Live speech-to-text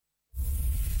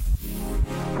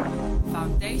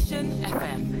Foundation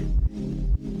FM.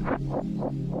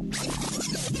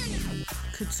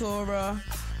 Coutura.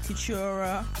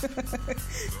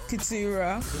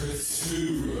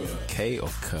 K or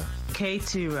K?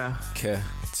 Coutura. K.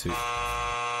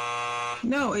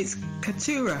 No, it's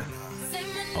Coutura.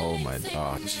 Oh my,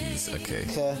 jeez, okay.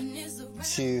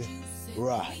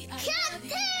 Coutura.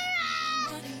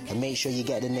 And make sure you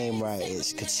get the name right,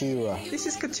 it's Coutura. This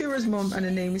is Coutura's mom and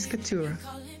her name is Coutura.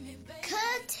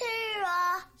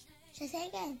 Coutura. Should I say it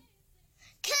again?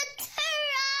 Coutura.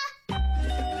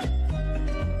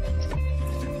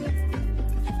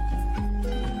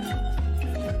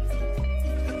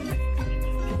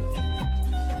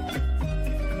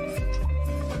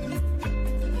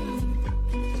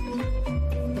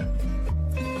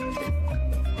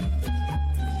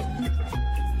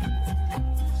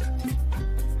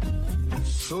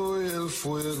 Soy el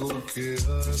fuego que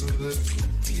arde tu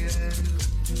piel,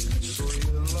 soy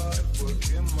el agua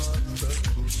que mata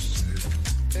tu sed,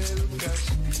 el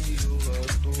castillo, la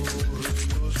torre,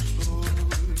 yo soy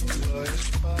la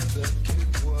espada que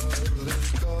guarda el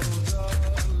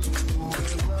caudal,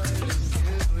 el aire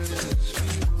que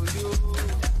respiro yo,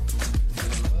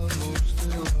 la luz de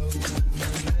la luna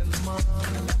en el mar,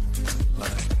 la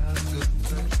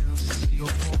garganta que ansío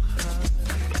mojar,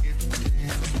 que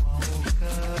temo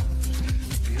ahogar.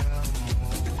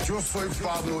 Yo soy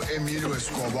Pablo Emilio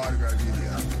Escobar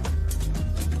Gaviria.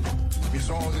 Mis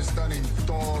ojos están en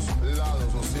todos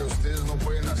lados, o sea, ustedes no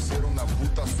pueden hacer una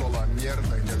puta sola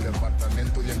mierda en el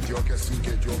departamento de Antioquia sin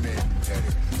que yo me entere.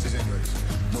 Sí, señores,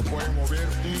 no pueden mover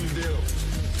un dedo.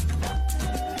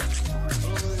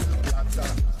 Plata,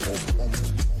 plata,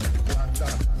 plata,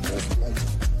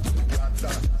 plata,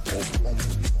 plata,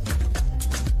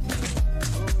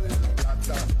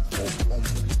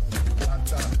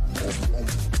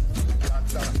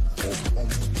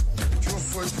 yo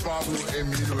soy Pablo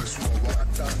Emilio Escobar.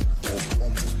 Plata,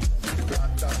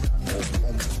 plata,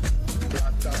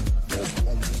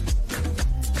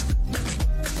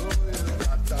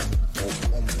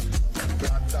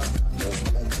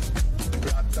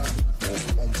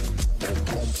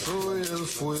 soy el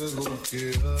fuego que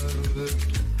arde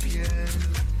tu piel,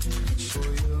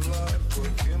 soy el agua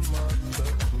que mata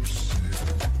tu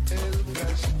sed, el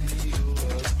castillo,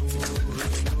 la torre,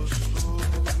 yo soy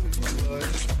la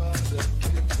espada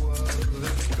que guarda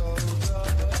el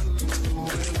caudal,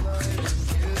 el aire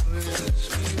que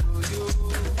respiro yo,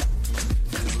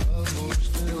 la luz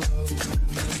de la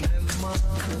luna en el mar,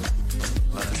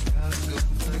 la garganta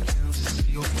que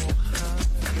ansío mojar,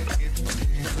 que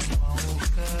temo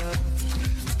ahogar,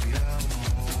 mi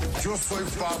amor. Yo soy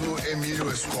Pablo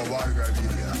Emilio Escobar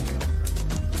Gaviria.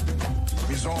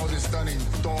 Mis ojos están en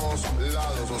todos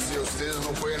lados, o sea, ustedes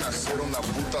no pueden hacer una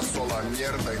puta sola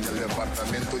mierda en el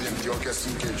departamento de Antioquia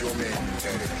sin que yo me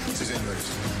entere. Sí, señores,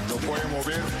 no pueden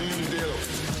mover un dedo.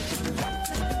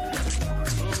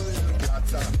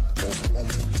 Plata, plata,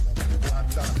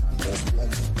 plata,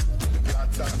 plata,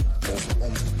 plata,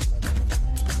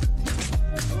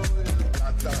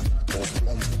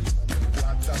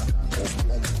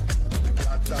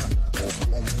 plata,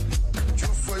 yo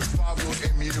soy Pablo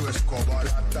Emilio Escobar.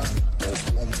 Plata,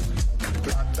 plata,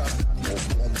 plata,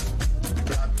 plata,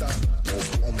 plata,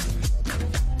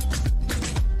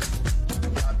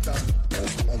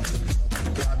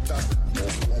 plata,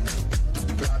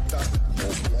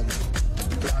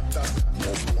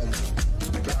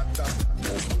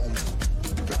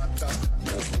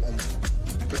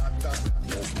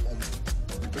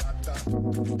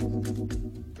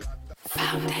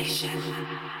 Foundation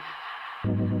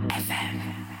FM.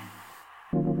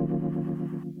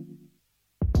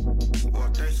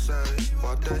 What they say,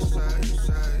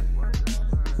 say.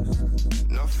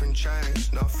 Nothing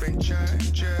changed, nothing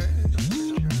changes.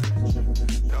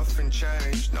 Nothing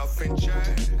changed, nothing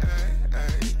changes.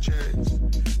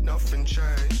 Nothing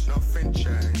changed, nothing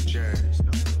changes.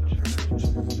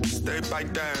 Stay by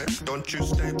them, don't you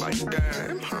stay by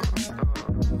them.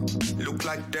 Look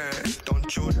like them,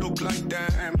 don't you look like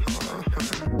them.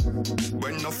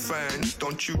 We're not friends,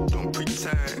 don't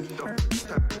pretend.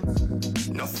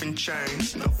 Nothing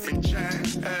changed, nothing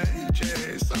changes.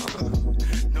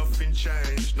 Nothing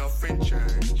changed, nothing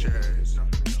changes.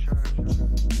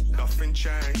 Nothing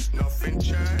changed, nothing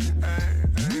changes.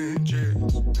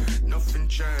 Nothing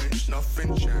changed,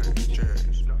 nothing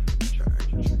changes.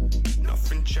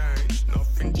 Nothing changed,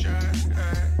 nothing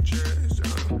changes.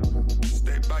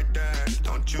 Stay by them,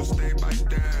 don't you stay by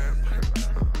them.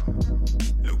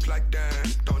 Look like them,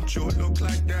 don't you look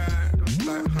like them.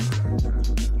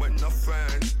 We're not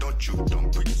friends, don't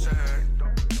pretend.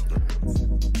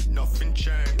 Nothing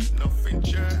changed, nothing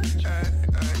changes.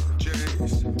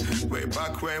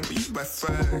 when we were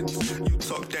friends. You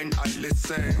talk then I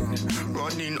listen,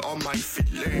 running on my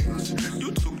feelings.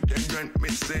 You took then went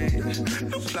missing.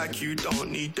 Look like you don't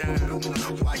need them.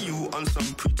 Why you on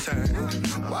some pretend?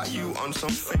 Why you on some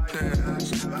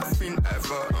fakeness? Nothing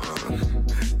ever,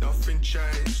 nothing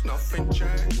changed, nothing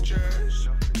changes.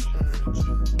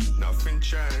 Nothing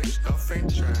changed, nothing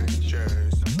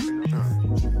changes.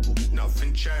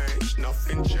 Nothing changed,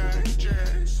 nothing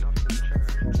changes.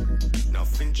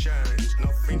 Nothing changed,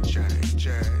 nothing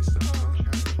changes.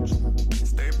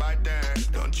 Stay by that,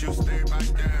 don't you stay by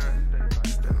that.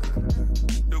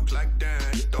 Look like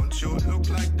that, don't you look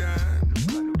like that.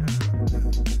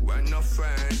 We're not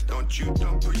friends, don't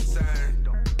pretend.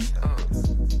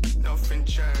 Nothing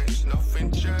changed,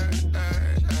 nothing changes.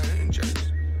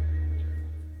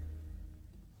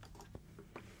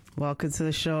 Welcome to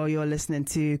the show. You're listening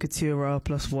to Katura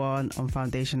Plus One on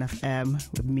Foundation FM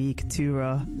with me,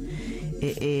 Katura.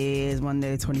 It is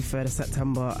Monday, the 23rd of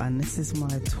September, and this is my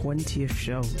 20th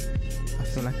show. I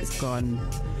feel like it's kind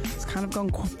of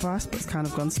gone quite fast, but it's kind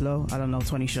of gone slow. I don't know,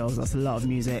 20 shows, that's a lot of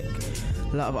music,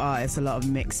 a lot of artists, a lot of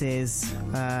mixes.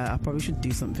 I probably should do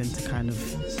something to kind of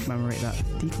commemorate that.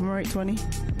 Do you commemorate 20?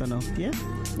 I don't know. Yeah?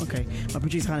 Okay. My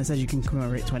producer kind of says you can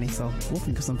commemorate 20, so we'll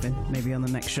think of something maybe on the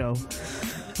next show.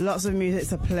 Lots of music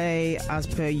to play as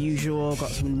per usual. Got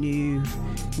some new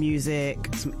music,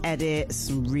 some edits,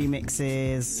 some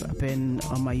remixes. I've been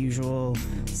on my usual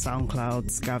SoundCloud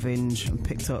scavenge and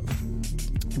picked up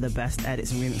the best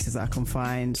edits and remixes that I can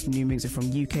find. New music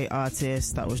from UK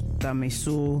artists. That was Dame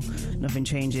Soul, Nothing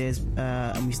Changes,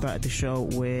 and we started the show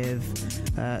with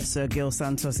Sir Gil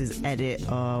Santos' edit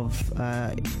of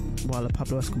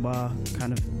Pablo Escobar,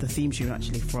 kind of the theme tune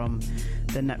actually from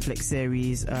the Netflix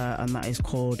series, and that is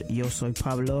called Yo Soy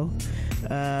Pablo.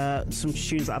 Some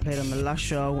tunes that I played on the last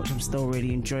show, which I'm still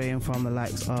really enjoying, from the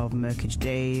likes of Merkage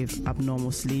Dave,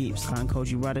 Abnormal Sleeps, and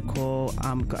Koji Radical.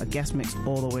 Got a guest mix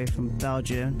all the way from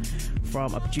Belgium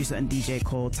from a producer and DJ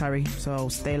called Tari. So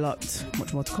stay locked,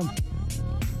 much more to come.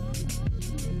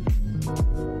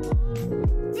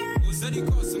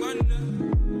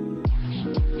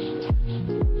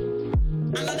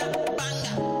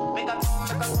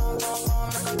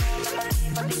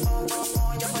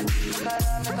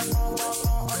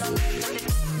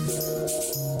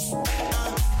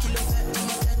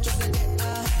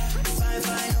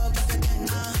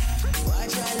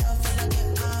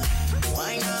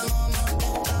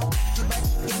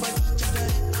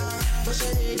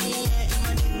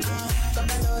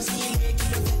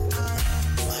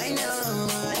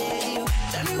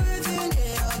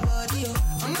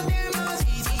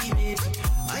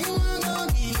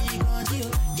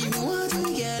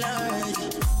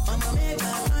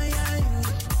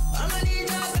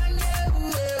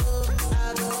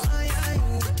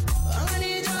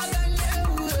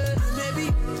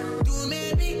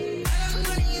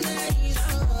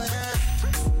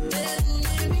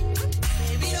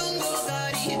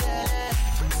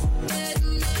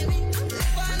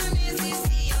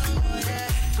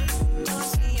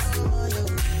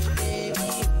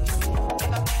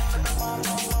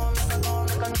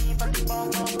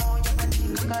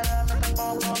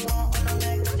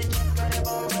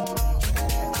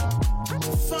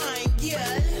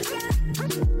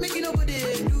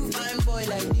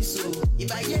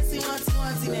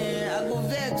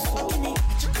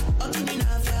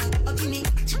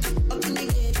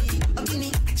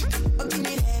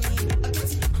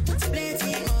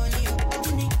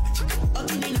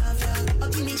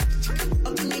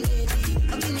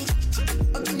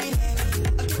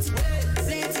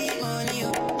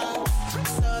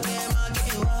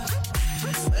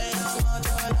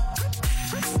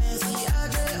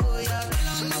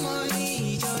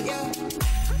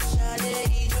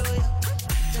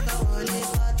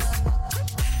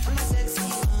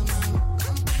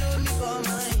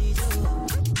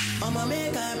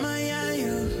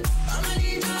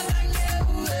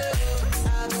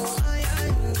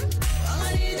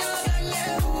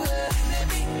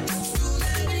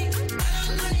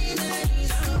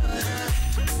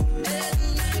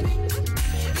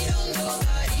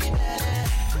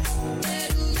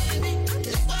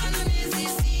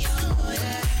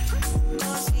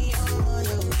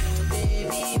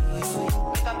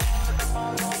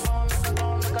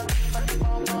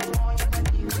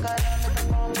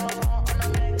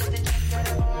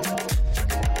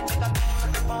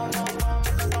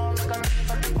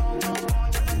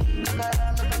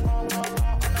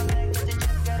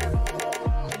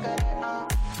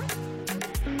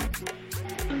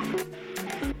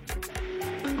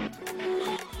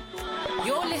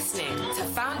 You're listening to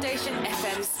Foundation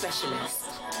FM Specialist.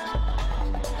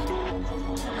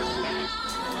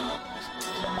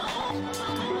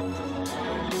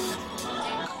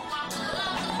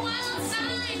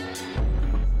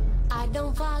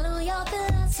 don't follow your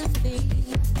philosophy.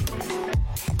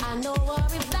 I know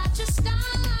worry about your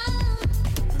style.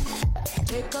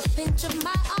 Take a pinch of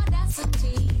my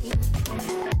audacity.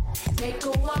 Take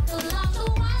a walk along the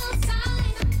wild side.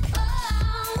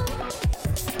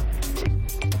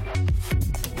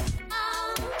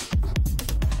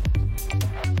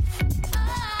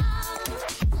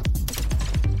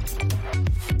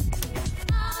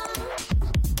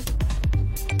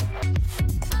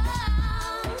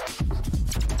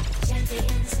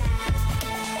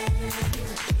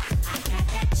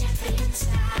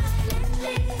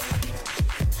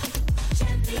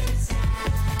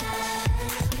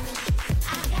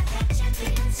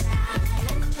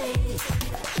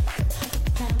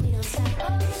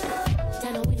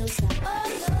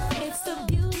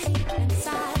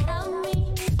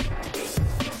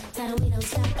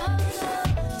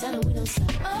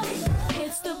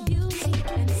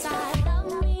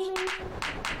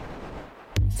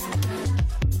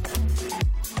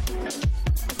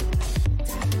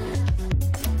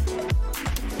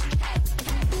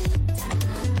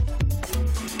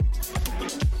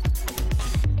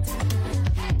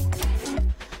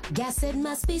 Guess it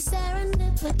must be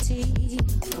serendipity.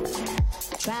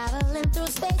 Traveling through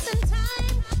space and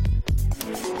time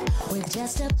with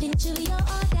just a pinch of your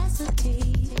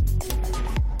audacity.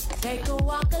 Take a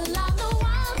walk along the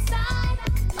wild side.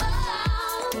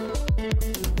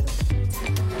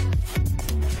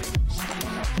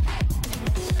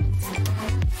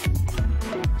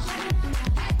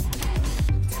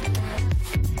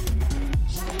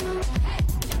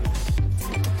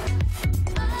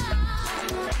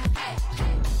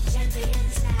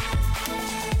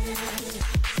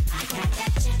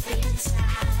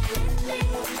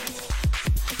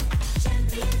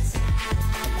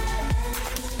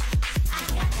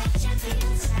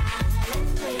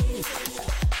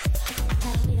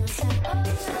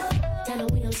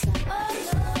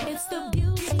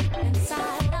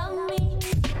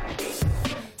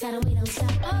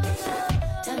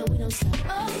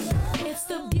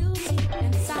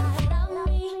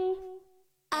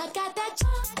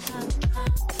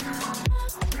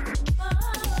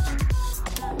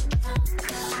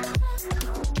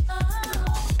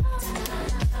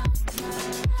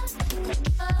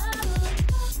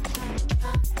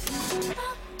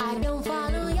 I don't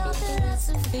follow your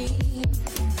philosophy.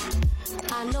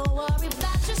 I know worry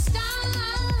about your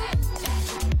style.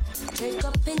 Take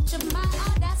a pinch of my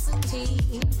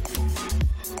audacity.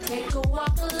 Take a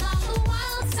walk along the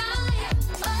wild side.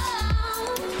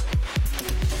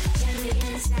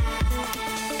 Champion style.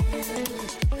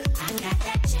 I got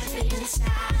that champion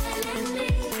style in me.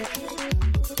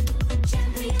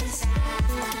 Champion style.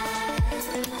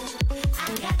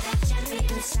 I got that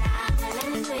champion style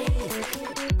in me.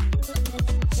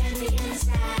 Champion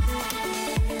style.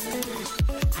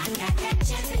 I got that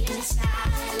champion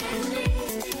style in me.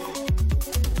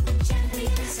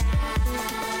 Champion style.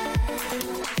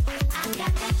 I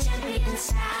got that champion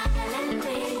style in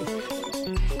me.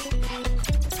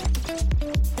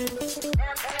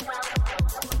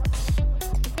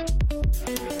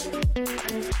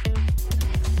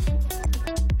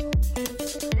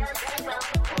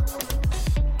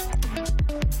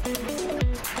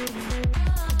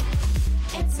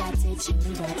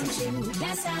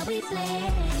 That's how we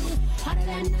play. Harder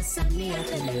than the sunny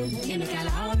afternoon. Give me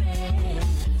color orange.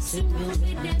 Soon we'll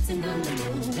be dancing on the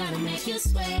moon. Gonna make you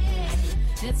sweat.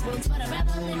 This one's for the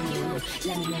rebel in you.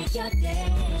 Let me make your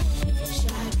day.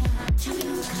 Shaka,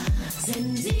 Chuka,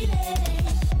 Zenzile.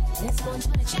 This one's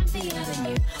for the champion in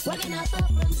you. Working out the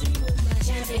front to you. My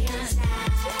champion style.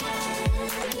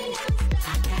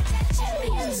 I got that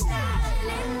champion style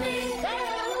in me.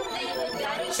 Champion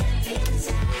style.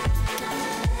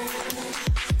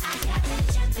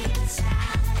 Champion style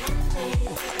in me.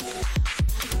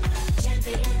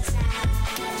 Champion style.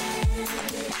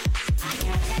 I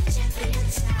got that champion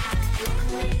style in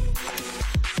me.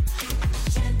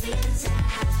 Champion style.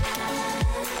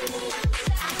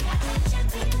 I got that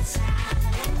champion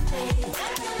style in me.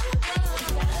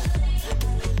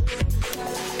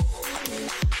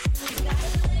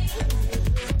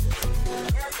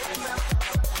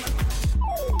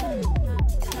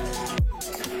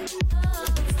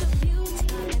 It's the beauty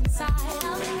inside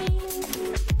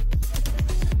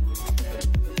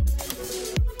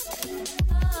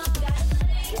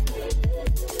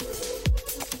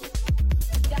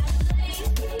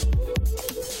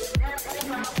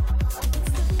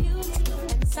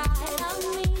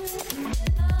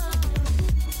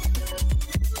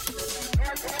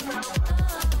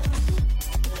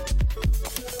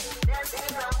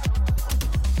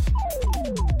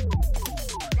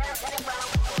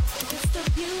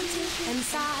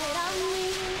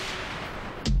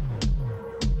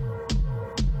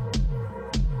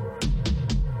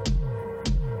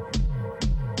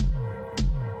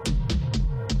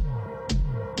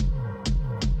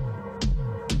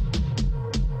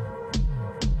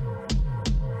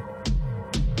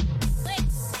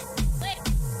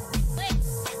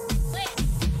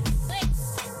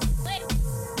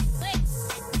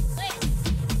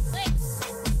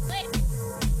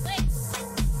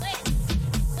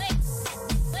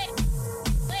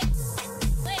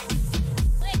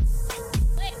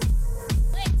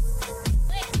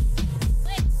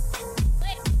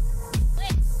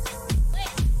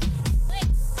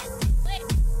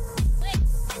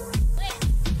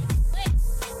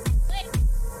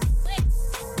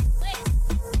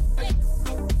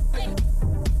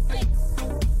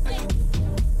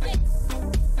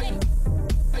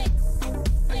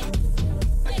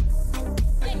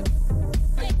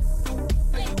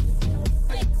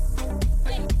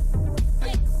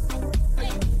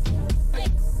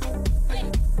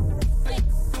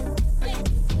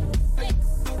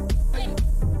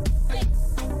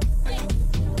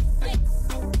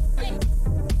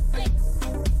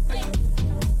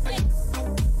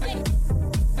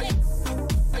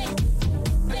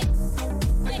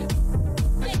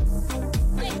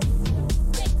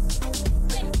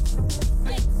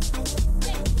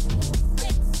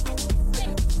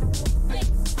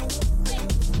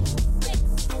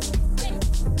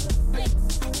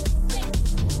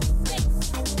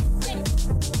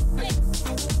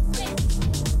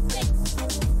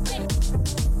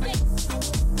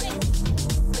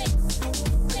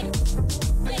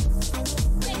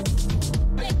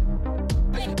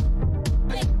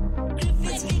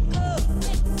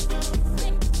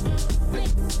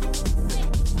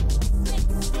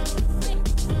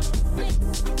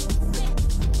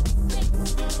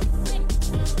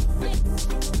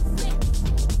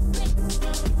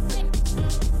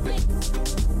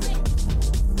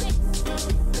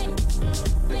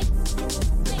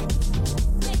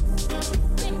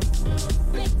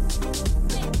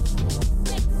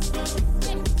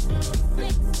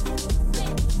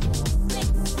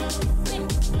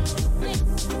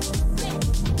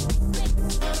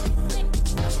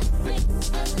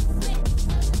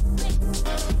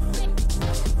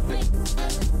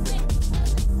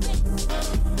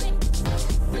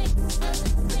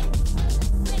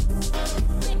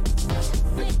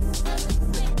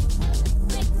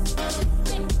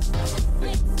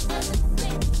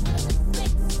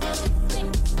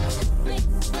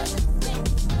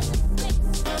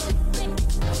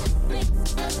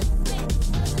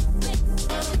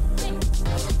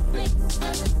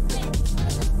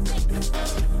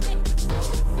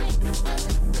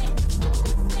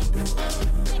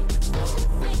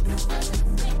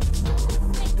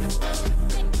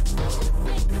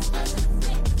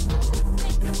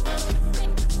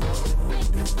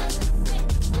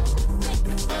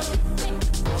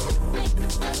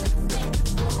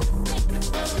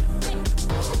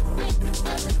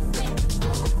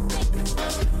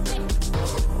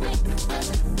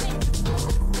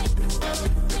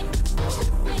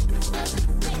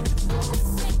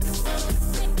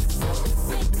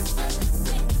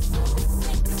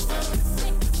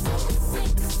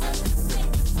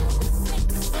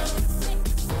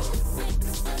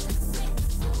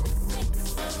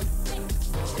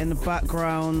In the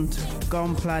background,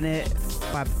 Gone Planet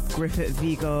by Griffith,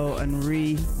 Vigo and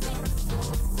Ree.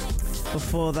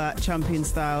 Before that, Champion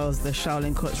Styles, the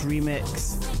Shaolin Cuts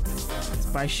remix. It's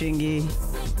by Shingy.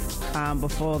 And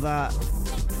before that,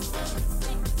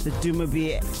 the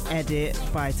Dumabi edit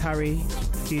by Tari,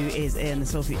 who is in the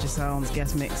Soul Future Sounds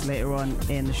guest mix later on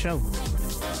in the show.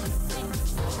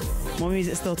 More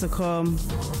music still to come.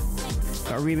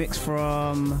 Got a remix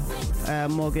from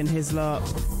Morgan Hislop.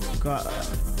 Got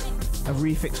a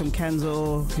refix from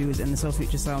Kenzel, who was in the Soul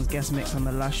Future Sounds guest mix on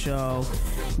the last show.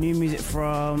 New music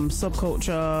from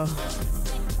Subculture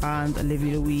and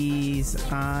Olivia Louise,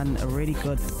 and a really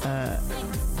good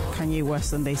Kanye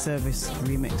West Sunday Service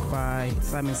remix by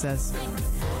Simon Says.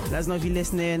 Let us know if you're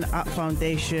listening at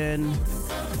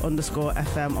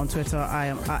Foundation_FM on Twitter. I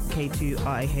am at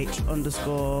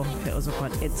K2IH_. Hit us up on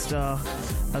Insta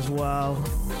as well.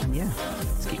 And yeah,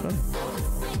 let's keep going.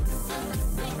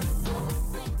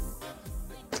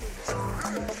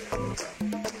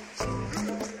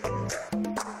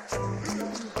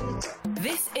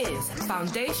 This is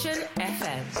Foundation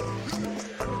FM.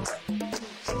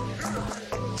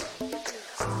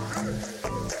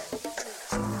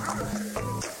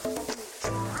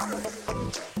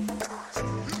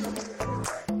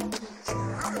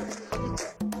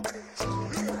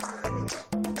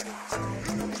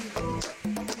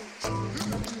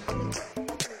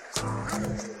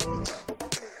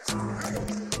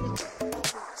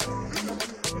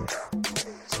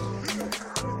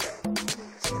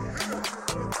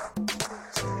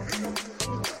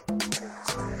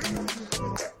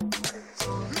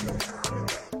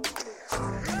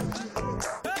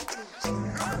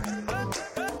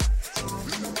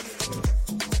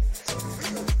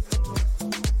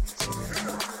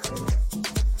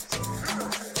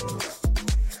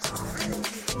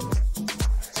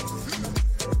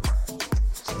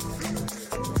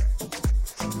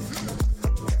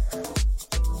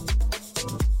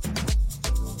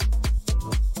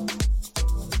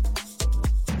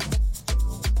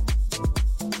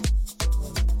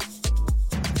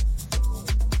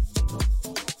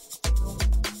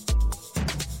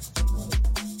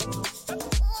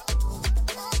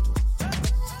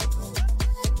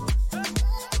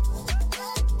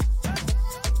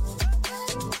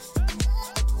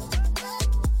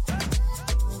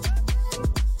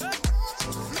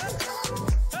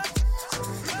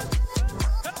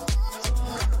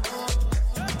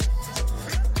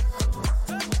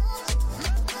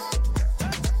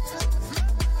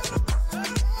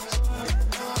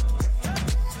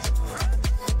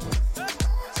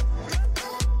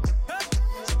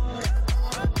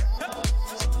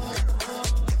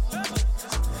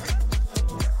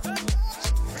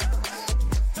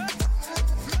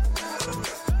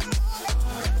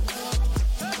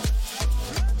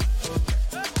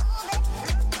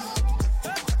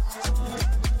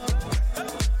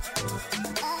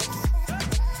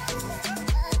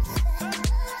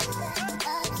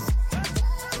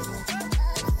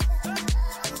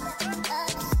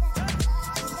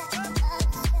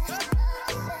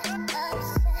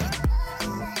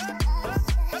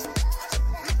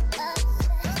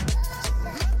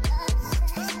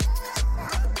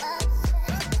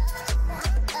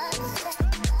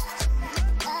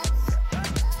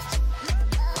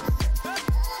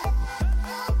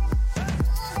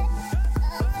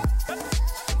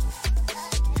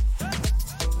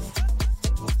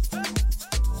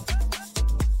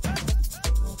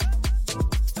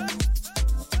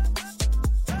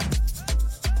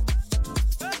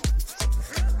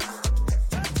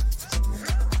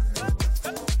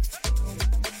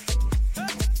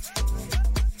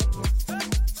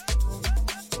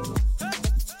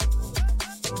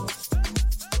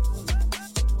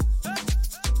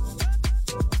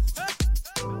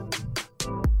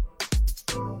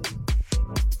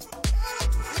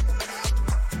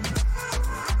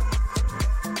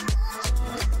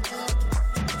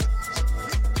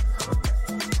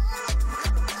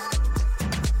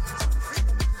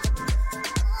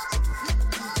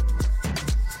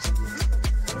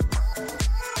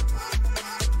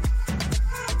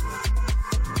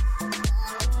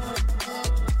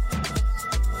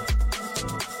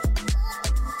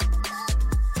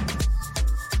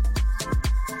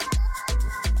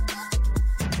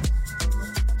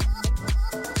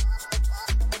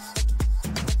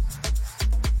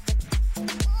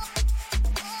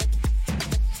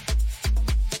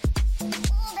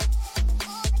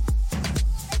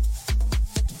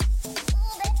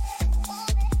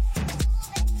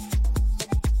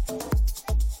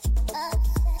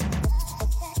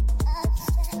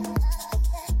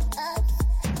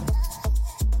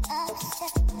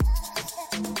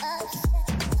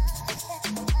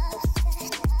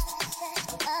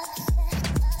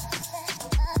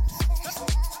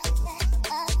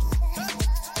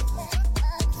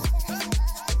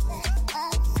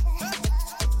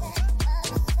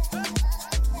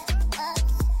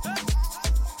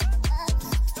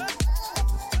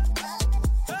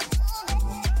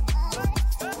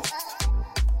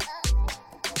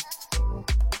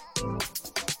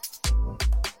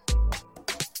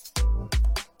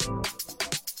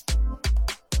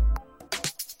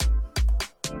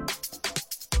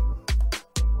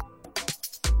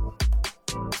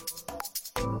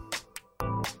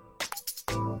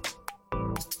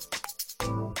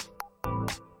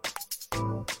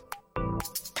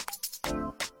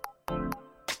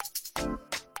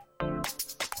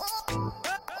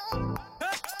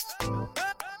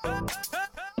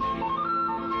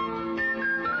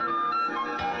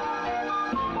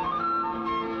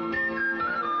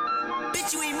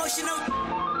 Bitch, you emotional.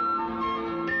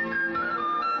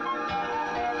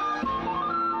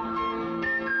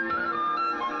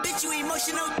 Bitch, you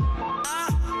emotional.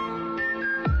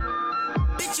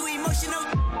 Bitch, you emotional.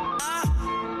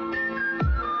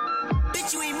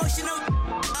 Bitch, you emotional.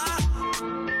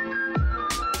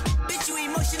 Bitch, you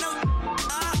emotional.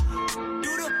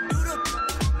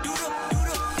 Do the.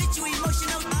 Bitch, you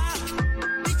emotional.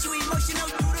 Bitch, you emotional.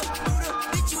 Do the.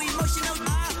 Bitch, you emotional.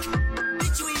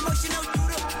 Bitch, you emotional. Do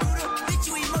the. Bitch,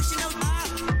 you emotional.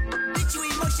 Bitch, you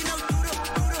emotional.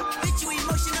 Do the. Bitch, you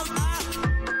emotional.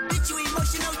 Bitch, you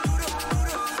emotional. Do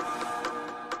the.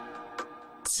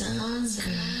 Sounds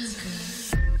good.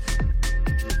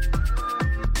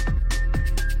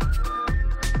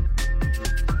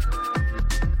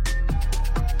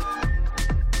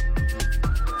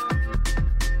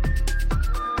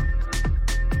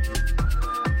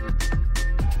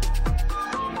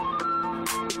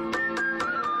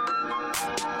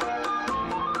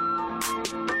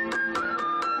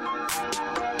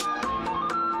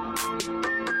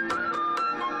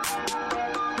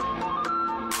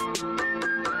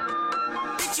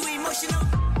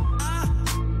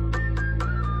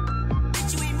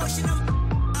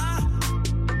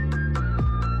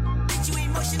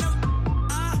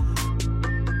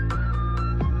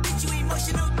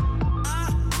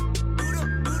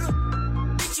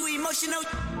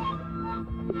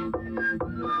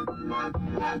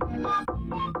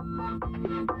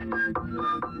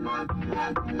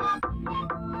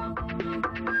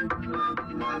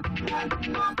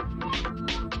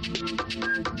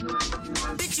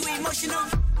 Bitch, you emotional.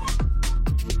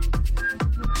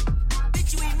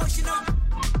 Bitch, you emotional.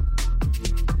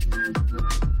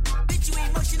 Bitch, you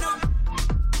emotional.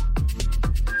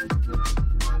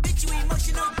 Bitch, you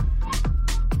emotional.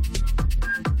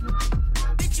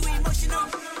 Bitch, you emotional.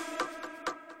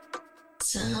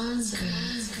 Sounds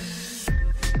good.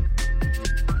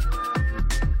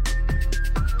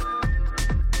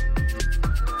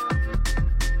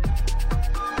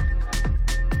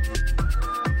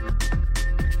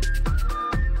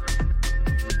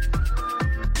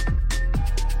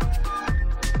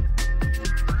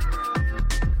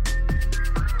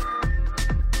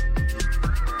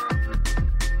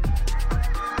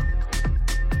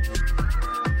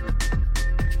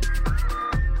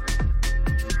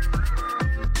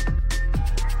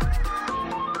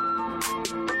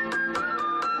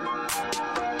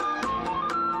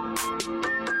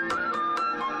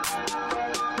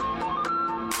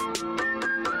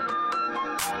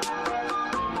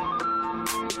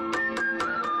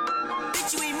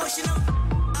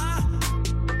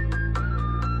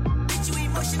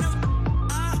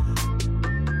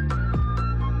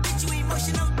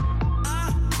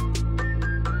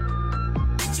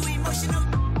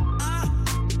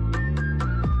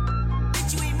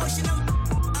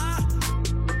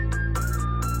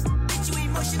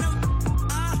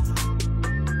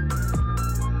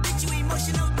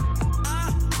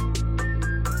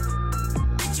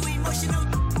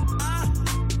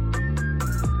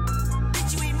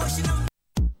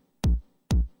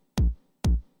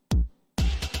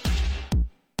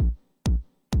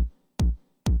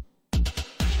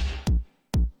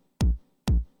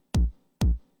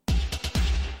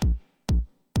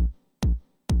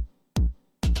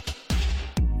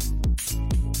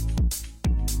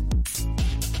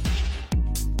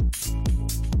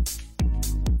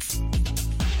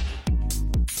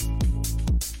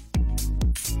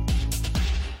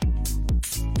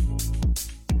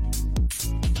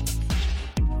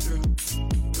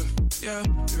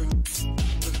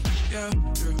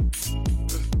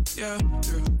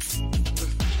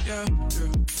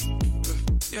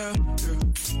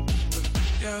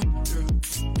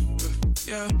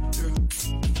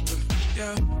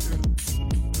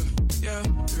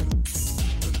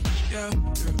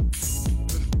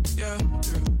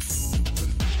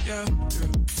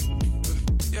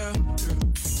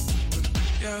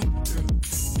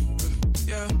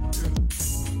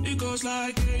 It goes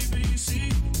like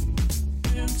ABC,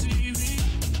 MTV,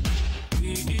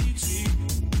 BET.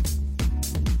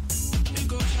 It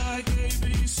goes like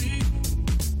ABC,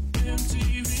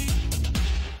 MTV,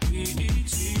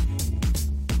 BET.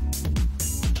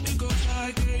 It goes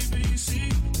like ABC,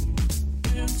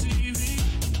 MTV,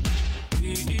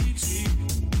 BET.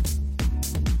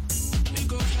 It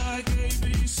goes like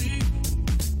ABC,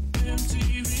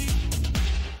 MTV,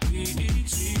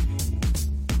 BET.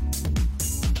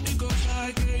 It goes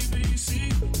like ABC,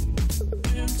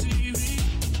 MTV,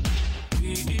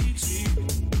 BET.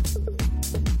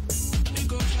 It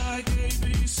goes like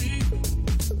ABC,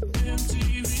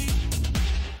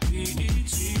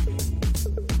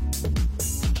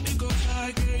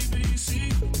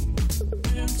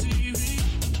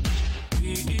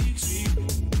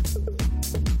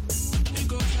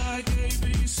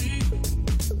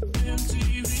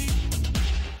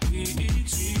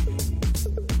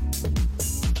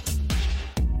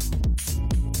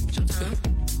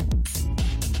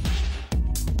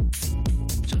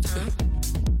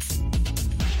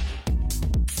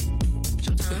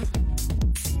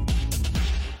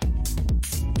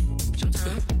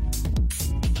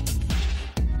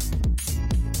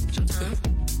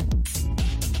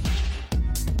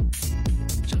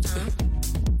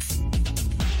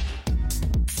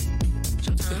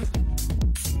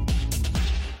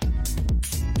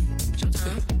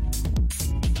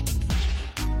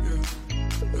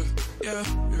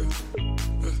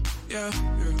 yeah,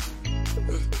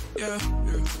 yeah, yeah.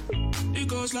 It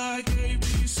goes like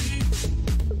ABC,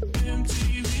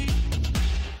 MTV,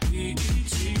 BET.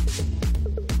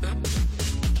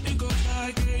 It goes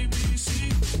like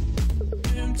ABC,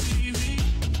 MTV,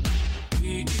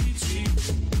 BET.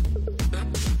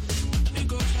 It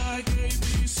goes like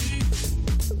ABC,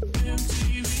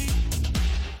 MTV,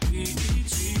 BET.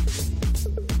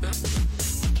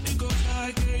 It goes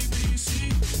like ABC,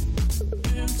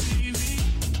 MTV,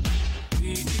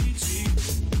 BET.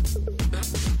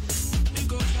 It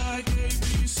goes like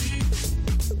ABC,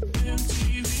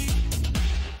 MTV,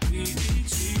 BET.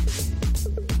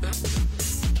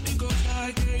 It goes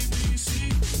like ABC,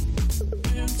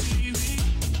 MTV,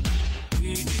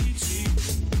 BET.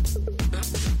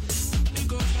 It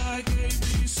goes like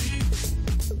ABC,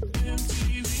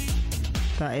 MTV.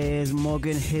 That is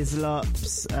Morgan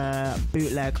Hislop's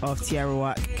bootleg of Tierra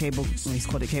Whack, Cable. He's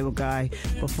called it Cable Guy.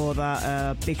 Before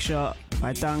that, Big Shot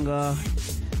by Danga,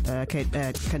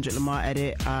 Kendrick Lamar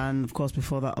edit, and of course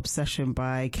before that, Obsession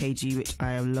by KG, which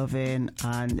I am loving,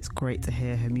 and it's great to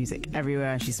hear her music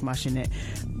everywhere, and she's smashing it.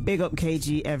 Big up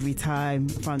KG every time.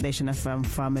 Foundation FM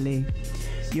family.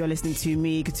 You're listening to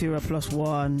me, Katura Plus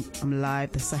One. I'm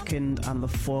live the 2nd and the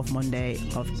 4th Monday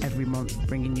of every month,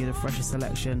 bringing you the freshest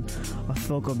selection of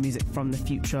feel-good music from the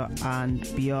future and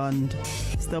beyond.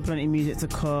 Still plenty of music to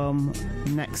come.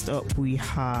 Next up, we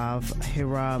have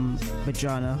Hiram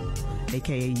Bajana,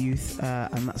 aka Youth,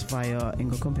 and that's via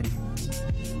Ingo Company.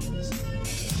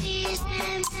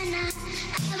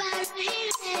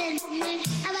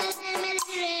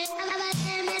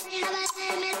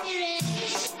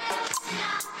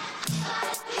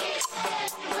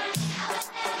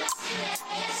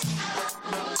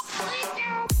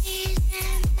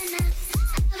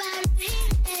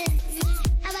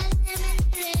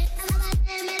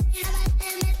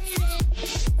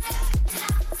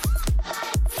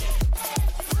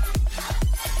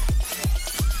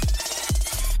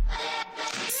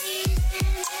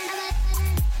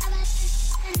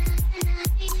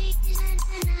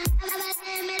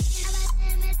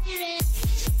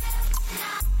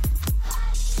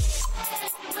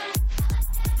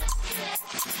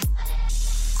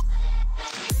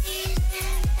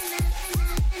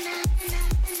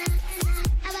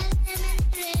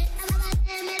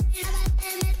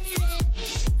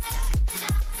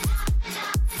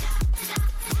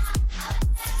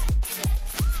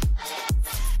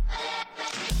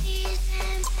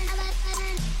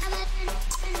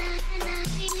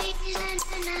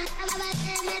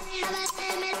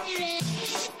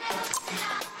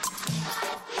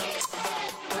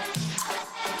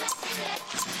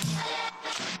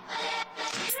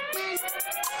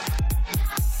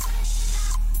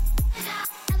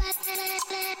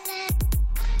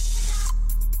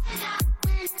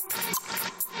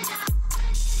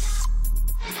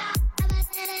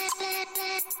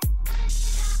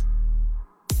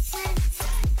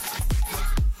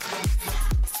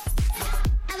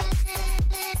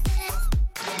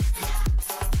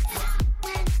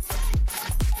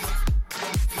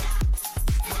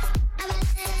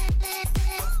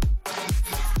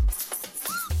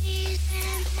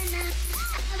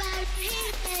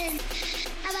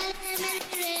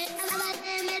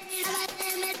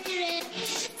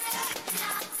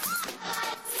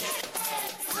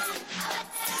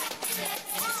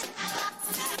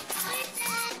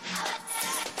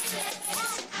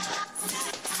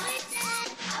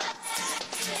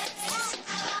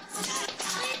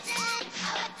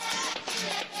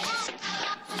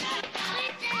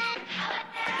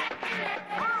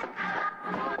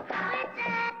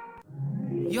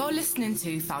 You're listening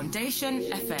to Foundation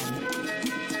FM.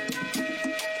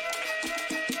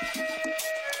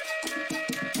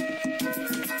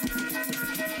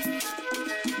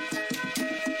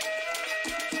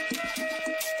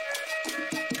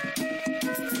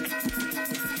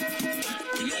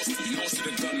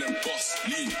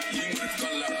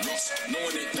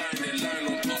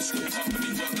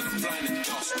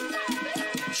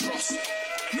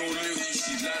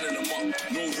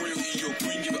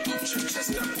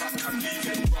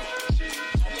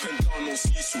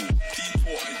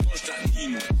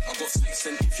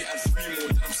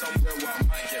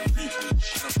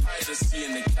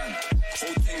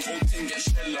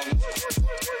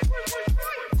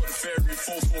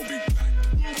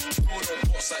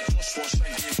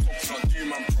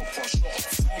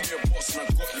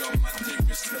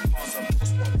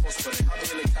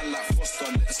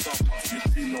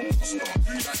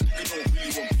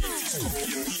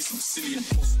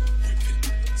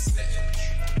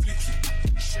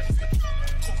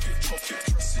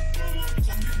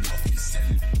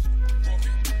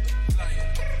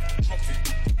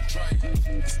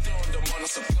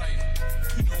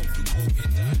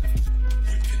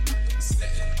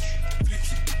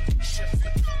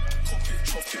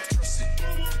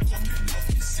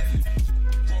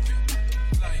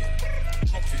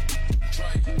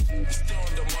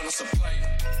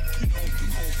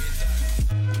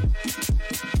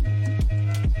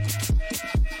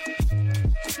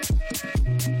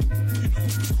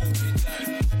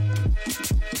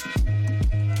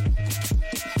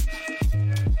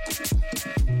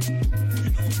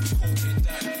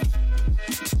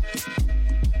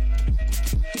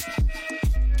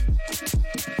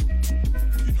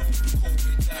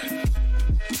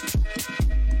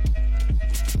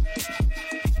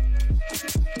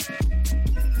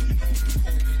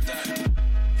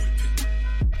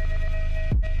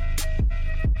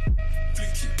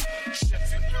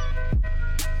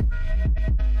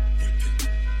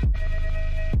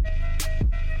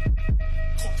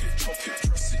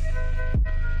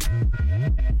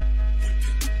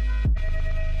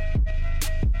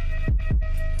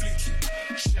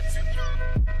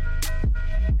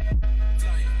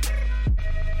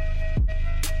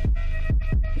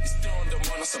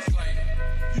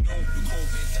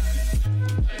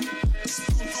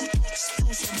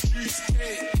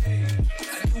 okay.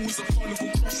 And it was a carnival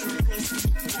crush with bros.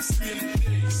 Got 3 in a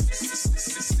day. 17.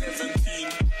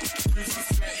 With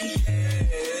 30, yeah.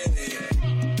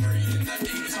 Dirty in that 8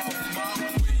 half mile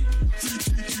way.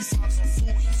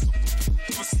 2040s.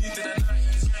 Conceived in the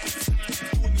 90s.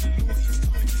 Born in the noughties.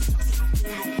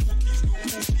 Born on cookies, no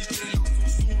cookies. Jailhouse full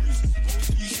stories.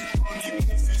 OG hit pound, he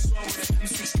movies. So with the M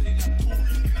switch, they like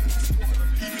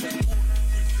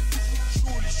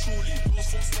Tory. Surely, those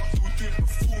folks thought they were doing it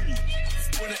before me.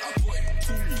 When it, I got it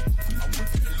to me. I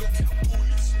whip it and look at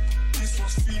bullies. This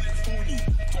one's feeling horny.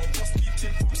 Got a rusty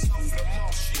tip from south of the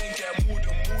mouth. She ain't getting more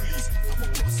than mollies. I'm a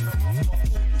bust in the mouth, my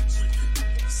homies. Whip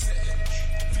it, set it,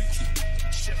 flick it,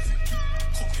 chef it,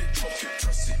 cop it, drop it,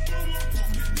 press it, pop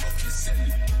it, lock it, sell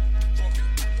it, drop it,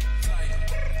 fly it,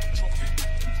 drop it,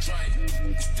 dry it.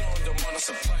 It's there on the man, I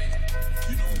supply it.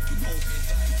 You know we gon' get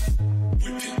that.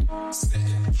 Whip it, set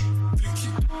it, flick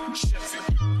it, chef it,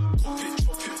 cop it,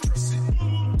 chop it, press it,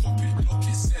 pop it, lock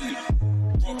it, sell it,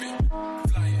 rob it,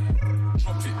 fly it,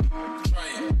 drop it, dry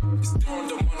it. It's there on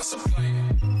the man, I supply it.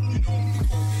 You know we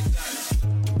gon' get that.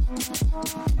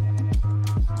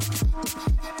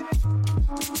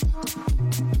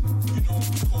 You know we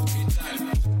gon' get that.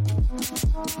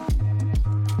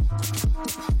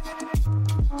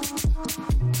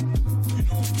 You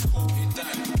know we gon' get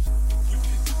that. Whip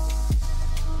it.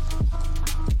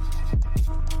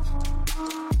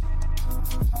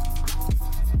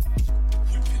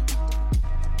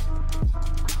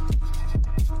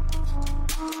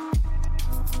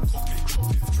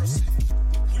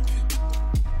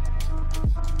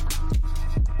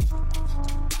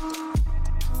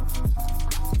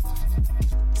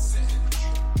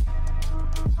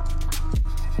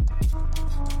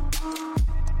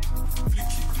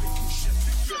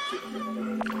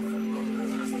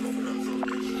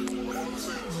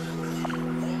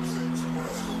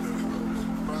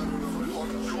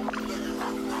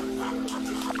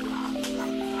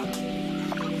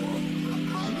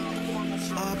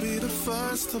 I'll be the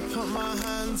first to put my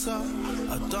hands up.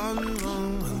 I done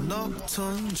wrong, I knocked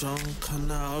on drunk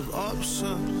and out of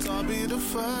options. I'll be the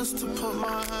first to put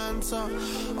my hands up.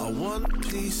 I want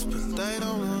peace, but they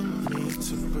don't want me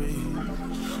to breathe.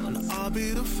 And I'll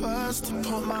be the first to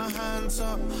put my hands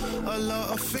up. A lot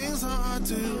of things that I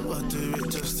do it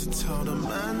just to tell the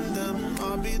man them.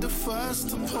 I'll be the first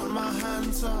to put my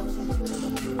hands up.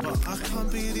 But I can't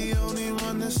be the only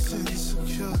one that's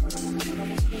insecure.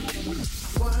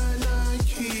 White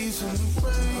Nikes in the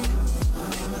rain.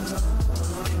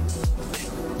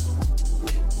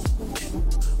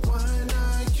 White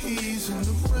Nikes in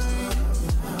the rain.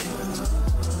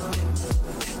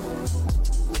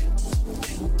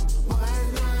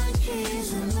 White Nikes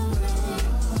in the rain.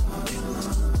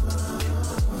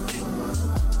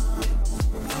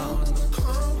 Out on the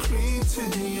concrete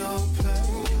in your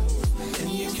place, and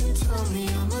you can tell me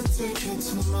I'm addicted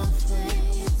to my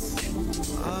face.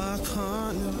 I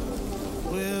can't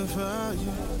live without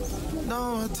you. No,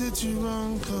 I did you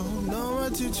wrong, girl. No, I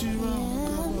did you wrong,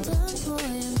 girl. I'm done, boy,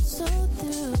 I'm so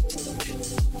through.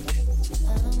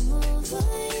 I'm over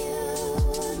you,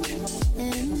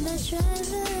 and I try,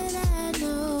 but I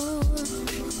know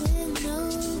we're no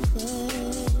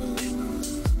good.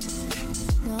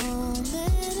 No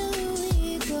matter where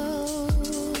we go,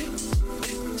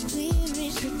 we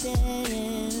reach the dead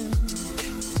end.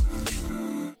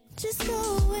 Just go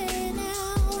away now.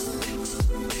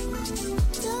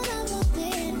 Don't have no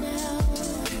pain now.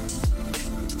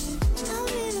 I'll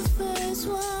be the first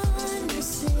one to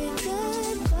say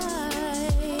goodbye.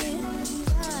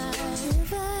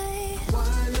 Bye.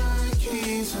 White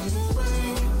Nikes in the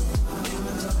rain.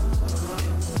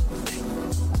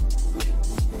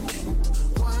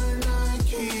 White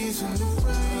Nikes in the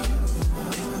rain.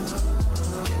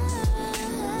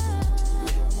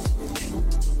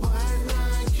 White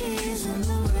Nikes in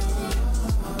the rain.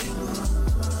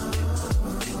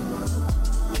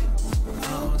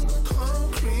 Out on the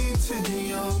concrete in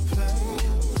your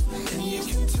place, and you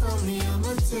can tell me I'm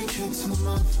addicted to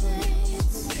my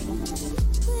face.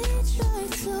 We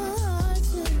tried so hard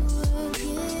to work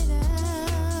it out,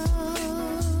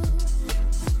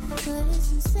 but it's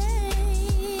insane.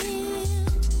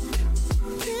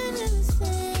 You're never the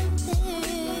same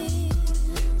thing.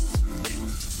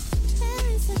 At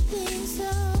least I think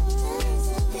so.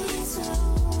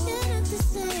 You're not the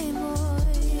same boy.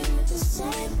 Let's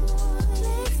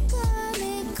call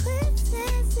it quits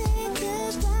and say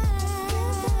goodbye.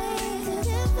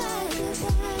 Goodbye.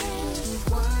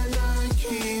 White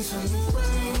Nikes in the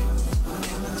rain.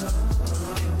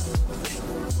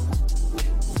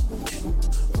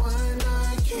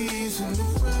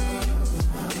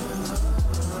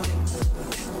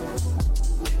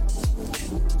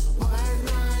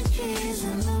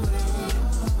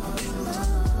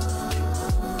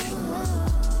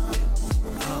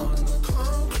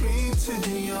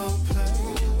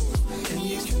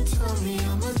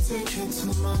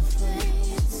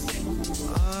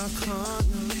 I can't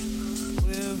know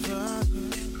if I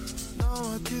could. No,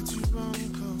 I did you wrong,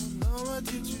 girl. No, I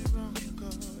did you wrong,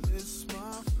 girl. It's my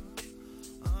fault.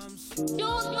 I'm sorry.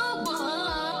 You're the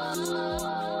one.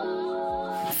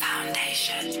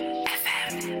 Foundation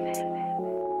FM.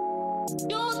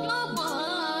 You're the one.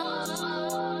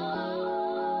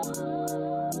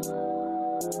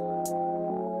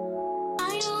 I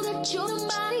know that you're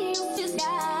somebody else's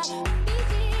guy. Be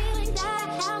feeling that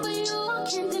how you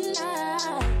can deny.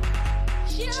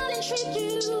 Shouldn't treat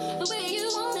you the way you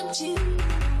want to.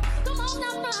 Come on,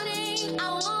 stop running. I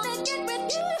wanna get with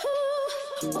you.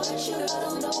 But you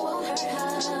don't know what hurt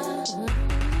her.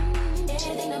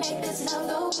 Anything to make this love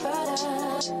go further.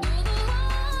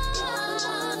 You're the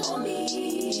one for me.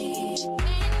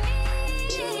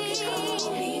 You can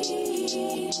call me.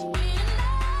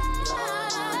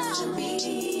 When to be.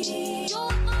 You're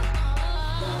the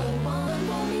one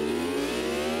for me.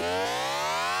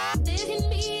 There can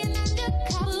be an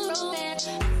undercover romance.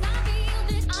 I feel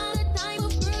this all the time,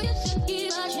 but girl, you should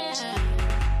give a chance.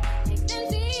 Taste and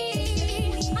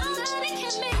see how good it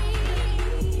can be.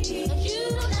 But you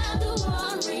don't have to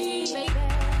worry, baby.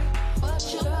 But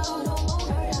your girl won't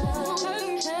hurt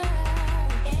her.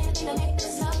 Anything to make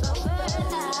this love go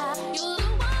further. You're the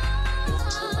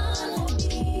one for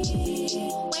me.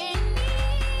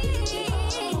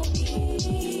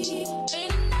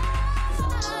 When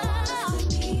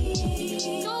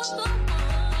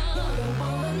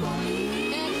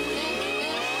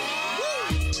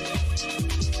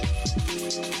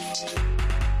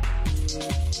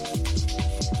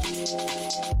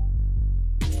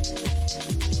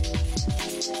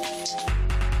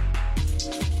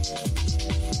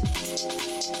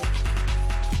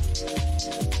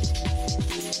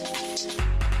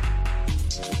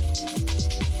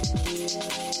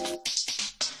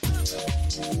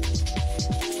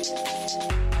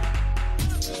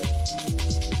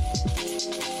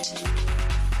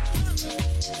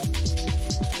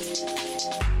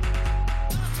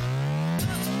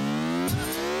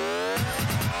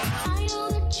I know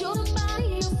that you're somebody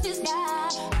else's guy.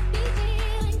 Be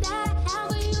feeling that how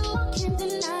you can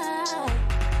deny.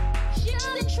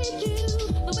 Shouldn't treat you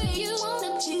the way you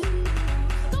want to.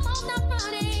 Come on, stop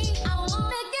running. I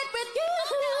wanna get with you.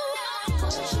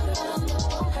 But you don't know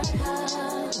hurt her.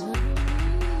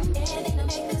 Anything to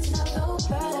make this love go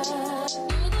further.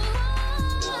 You're the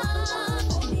one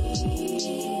for me.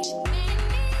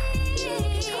 You can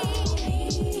call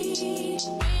me. You're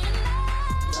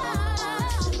the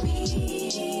one for me.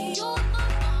 You're the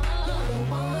one. You're the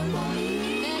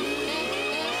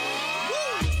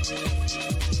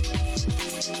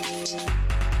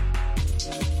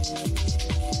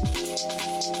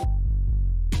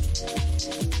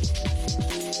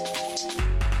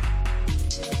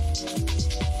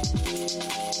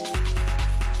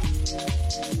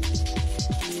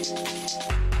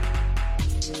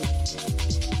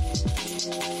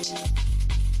one.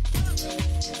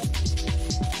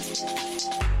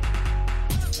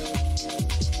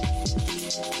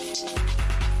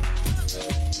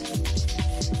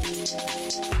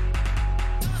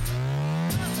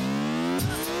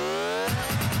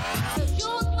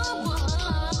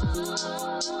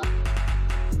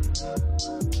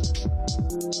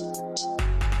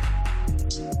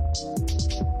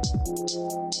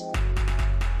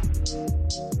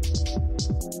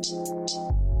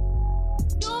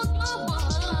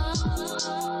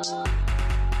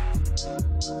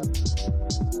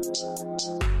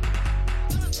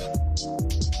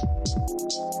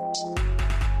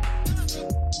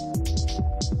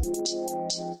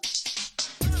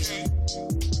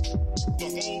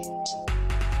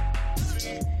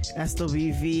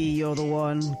 SWV, You're the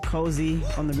One. Cozy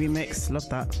on the remix. Love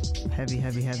that. Heavy,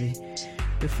 heavy, heavy.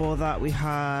 Before that, we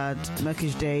had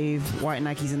Merkish Dave, White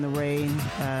Nikes in the Rain,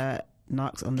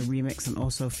 Narcs on the remix, and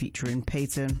also featuring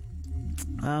Peyton.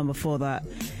 Before that,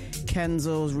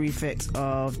 Kenzel's refix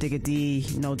of Digga D,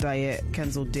 No Diet.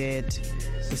 Kenzel did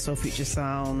the Soul Future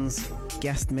Sounds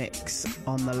guest mix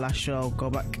on the last show. Go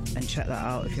back and check that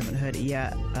out if you haven't heard it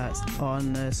yet. It's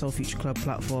on the Soul Future Club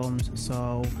platforms,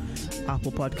 so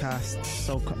Apple Podcasts,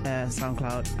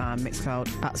 SoundCloud and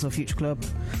Mixcloud at Soul Future Club.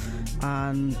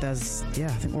 And there's, I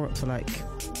think we're up to like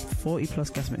 40 plus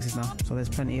guest mixes now, so there's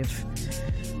plenty of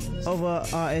other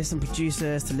artists and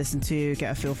producers to listen to,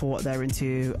 get a feel for what they're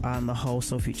into and the whole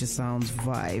Soul Future Sounds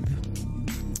vibe.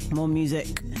 More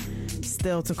music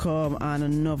still to come, and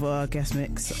another guest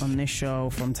mix on this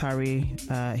show from Tari.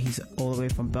 He's all the way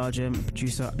from Belgium,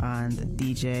 producer and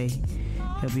DJ.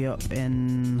 He'll be up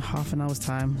in half an hour's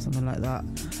time, something like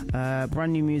that.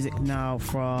 Brand new music now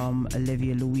from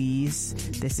Olivia Louise.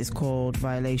 This is called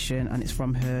Violation, and it's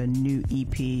from her new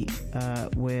EP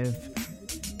with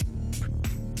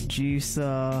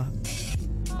producer.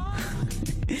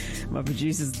 My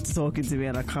producer's talking to me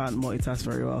and I can't multitask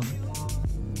very well.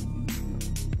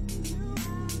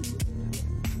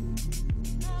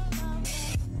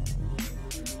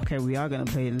 Okay, we are going to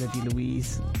play Olivia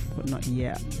Louise, but not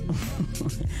yet.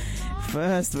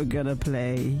 First, we're going to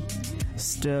play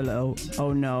Sterlo,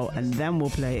 Oh No, and then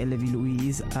we'll play Olivia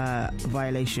Louise,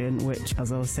 Violation, which,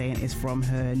 as I was saying, is from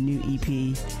her new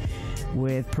EP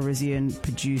with Parisian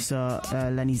producer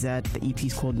Lenny Z. The EP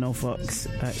is called No Fucks.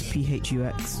 It's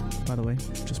PHUX, by the way,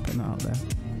 just putting that out there.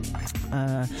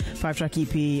 5-track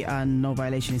EP, and No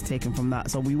Violation is taken from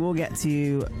that. So we will get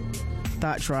to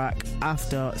that track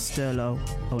after Sterlo,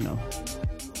 Oh No.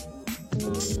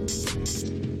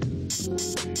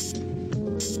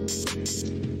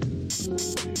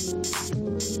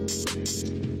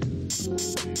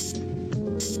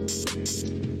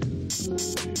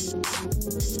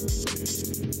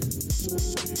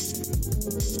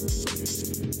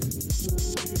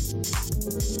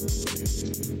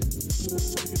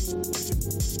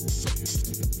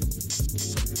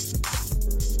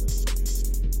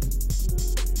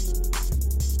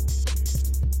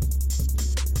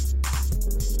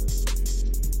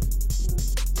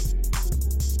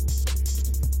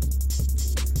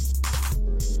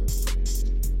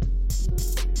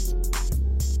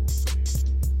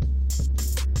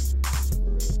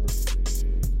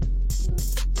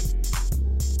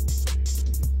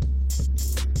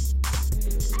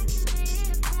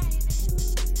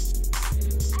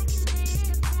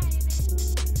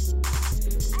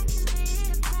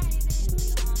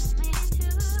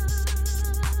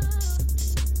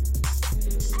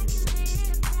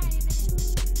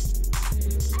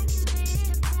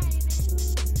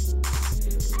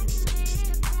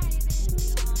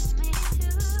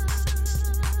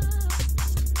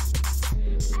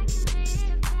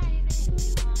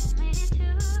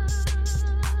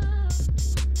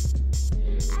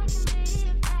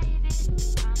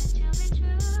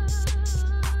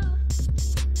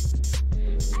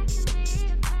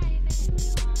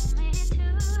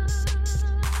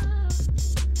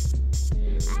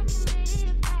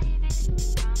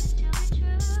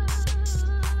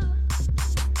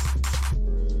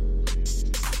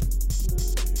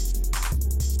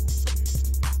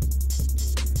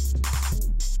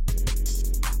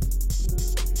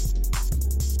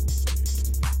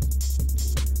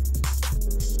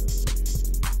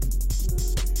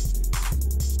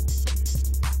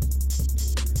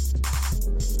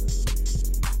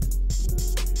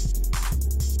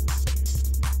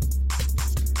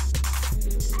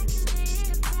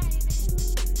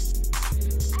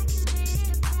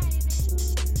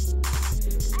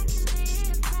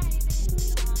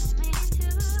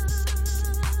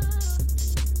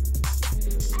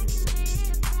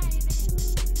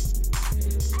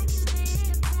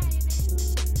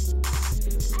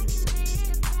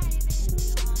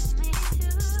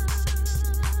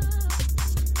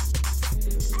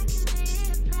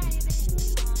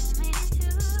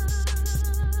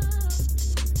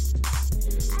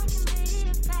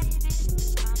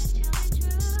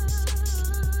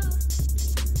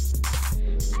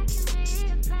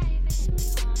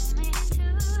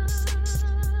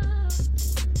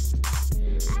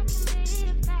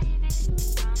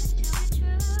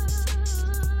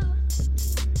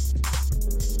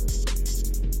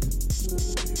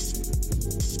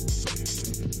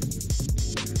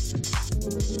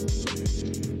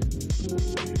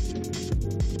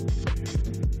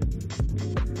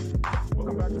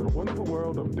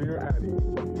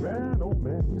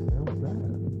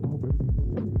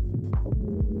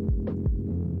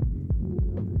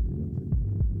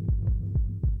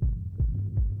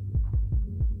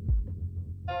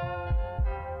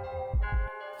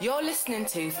 You're listening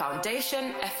to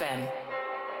Foundation FM.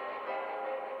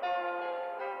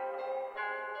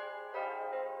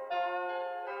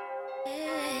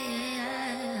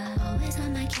 Always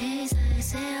on my case, I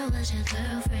say I was your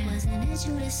girlfriend. Wasn't it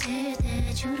you that said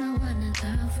that you don't want a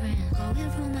girlfriend?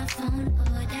 Going through my phone,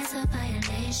 oh, that's a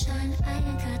violation. I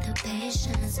ain't got the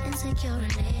patience, insecure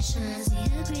relations. We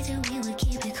agreed that we would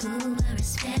keep it cool, but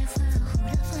respectful. Who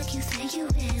the fuck you think you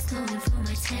is? Going through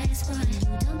my text, but you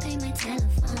don't pay my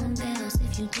telephone bills.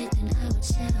 If you did, then I would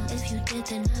chill. If you did,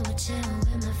 then I would chill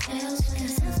with my feels.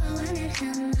 Cause if I wanted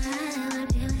him, I would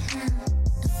be with him.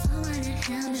 If I wanted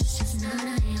him, it's just none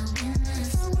of your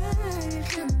business. If I wanted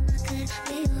him, I could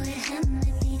be with him.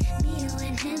 Maybe me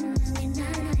with him, and we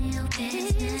none of your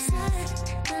business.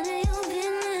 None of your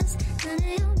business, none of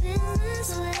your business.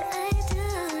 What I do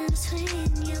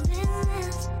between your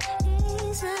business.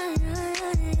 He's none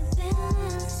of your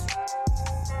business.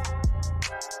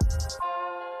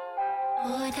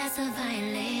 Oh, that's a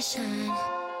violation.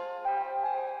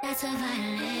 That's a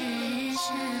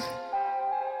violation.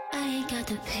 I ain't got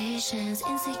the patience,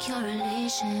 insecure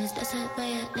relations. That's a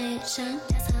violation,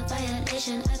 that's a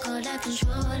violation. I call that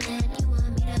controlling. You want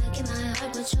me to give my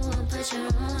heart, but you won't put your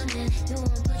own in. You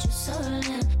won't put your soul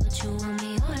in, but you want me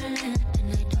all in. And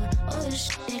I don't owe you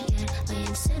shit yet, I ain't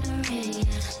considering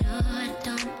yet. No, I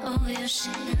don't owe you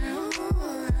shit. No,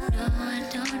 I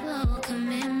don't owe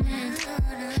commitment.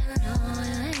 No, I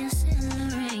ain't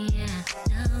considering yet.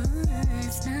 No,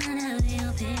 it's none of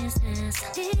your business.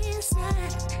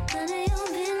 Inside. None of your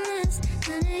business,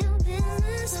 none of your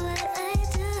business. What I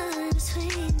do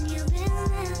between your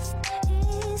business.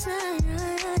 He's none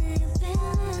of your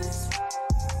business.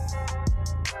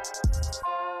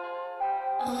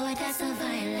 Oh, that's a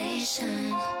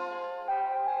violation.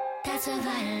 That's a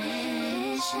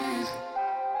violation.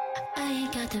 I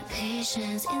ain't got the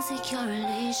patience, insecure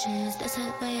relations. That's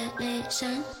a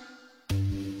violation.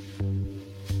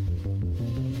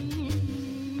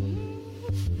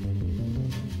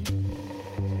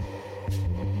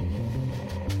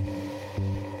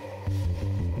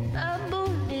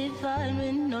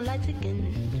 No lights again.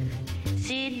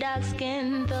 See dark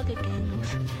skin thugger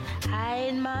gangs.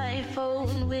 Hide my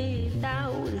phone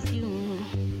without a view.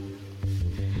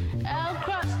 I'll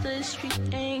cross the street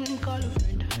and call a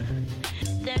friend.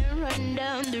 Then run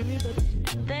down the river.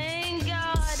 Thank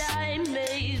God I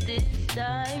made this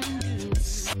time through.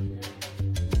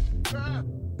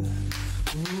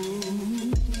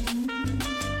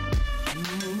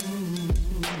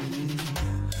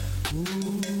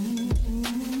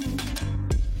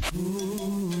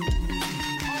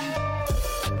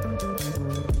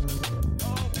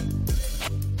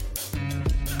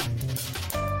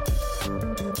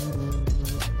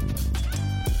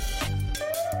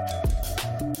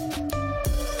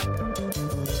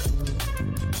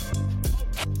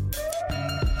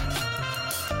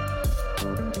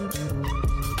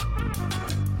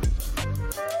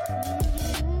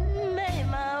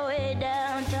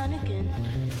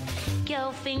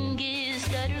 Fingers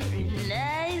stuttering,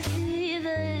 I see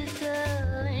the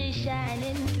sun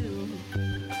shining through.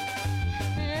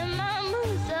 And my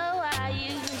mood so I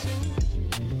use to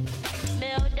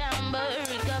melt down but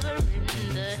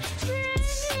recovering the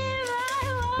stream I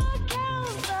walk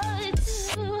out for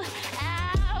two.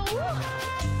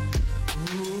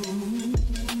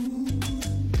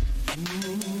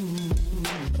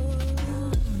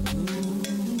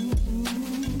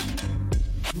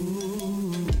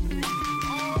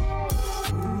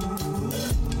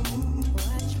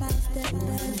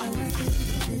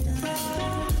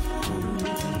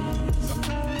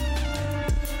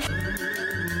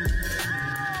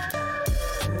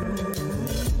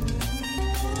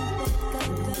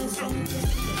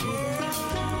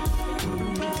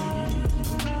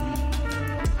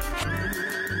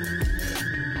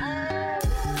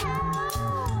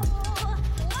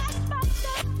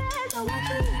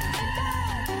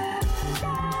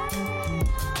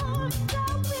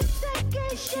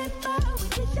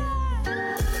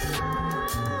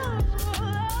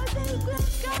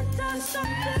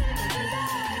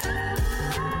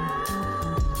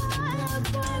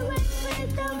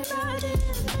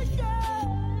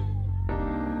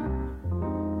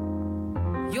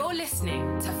 You're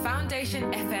listening to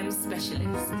Foundation FM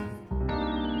Specialist.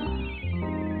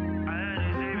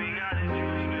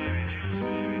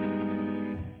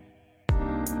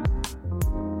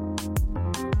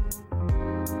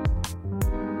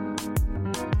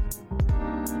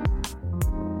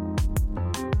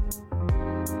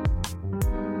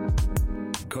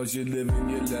 Cause you live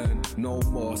and you learn, no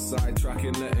more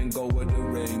sidetracking, letting go of the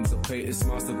reins. A painted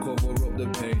smiles to cover up the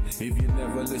pain. If you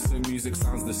never listen, music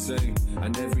sounds the same.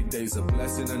 And every day's a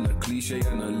blessing and a cliche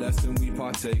and a lesson we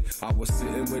partake. I was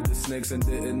sitting with the snakes and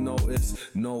didn't notice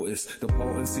the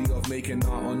potency of making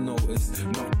art unnoticed.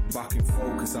 Knocked back in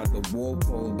focus, had the wall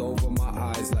pulled over my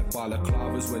eyes like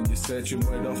balaclavas when you're searching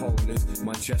where the hole is.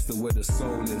 Manchester where the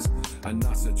soul is, and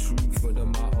that's the truth for the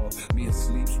matter. Me and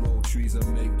Sleeps roll trees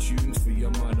and make tunes for your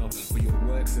manner. For your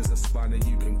works there's a spanner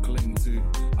you can cling to.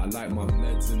 I like my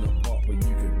meds in the pot but you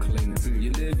can cling to.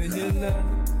 You live and you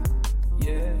learn,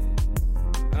 yeah.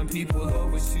 And people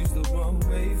always choose the wrong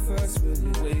way first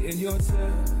when you're waiting your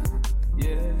turn,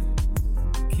 yeah.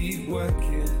 Keep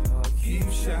working hard,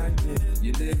 keep shining.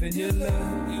 You live and you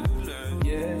learn,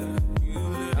 yeah.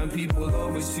 And people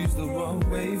always choose the wrong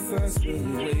way first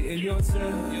when you're waiting your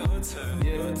turn,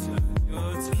 yeah.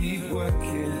 Keep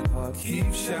working hard,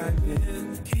 keep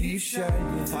shining, keep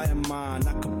shining. Fireman,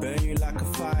 I can burn you like a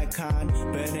fire can.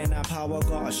 Burning that power,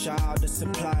 gotta shout out the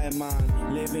supply,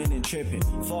 man. Living and tripping,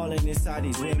 falling inside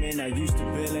these women. I used to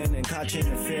billing and catching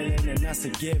the feeling, and that's a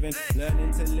given.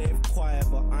 Learning to live quiet,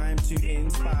 but I'm too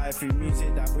inspired through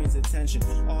music that brings attention.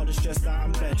 All the stress that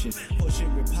I'm benching,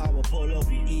 pushing with power, pull up,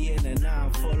 we eating, and now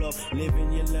I'm full up.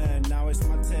 Living, you learn. Now it's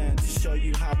my turn to show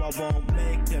you how I won't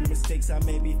make the mistakes I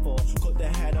made before. Cut the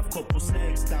head off couple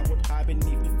snakes that would hide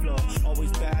beneath the floor. Always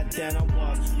better than I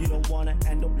was. You don't wanna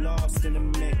end up lost in the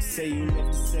mix. Say you look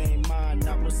the same, man.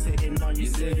 That was sitting on your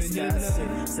six.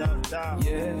 Self down.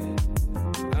 Yeah.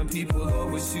 And people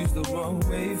always choose the wrong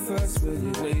way first when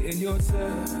you're waiting your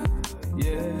turn.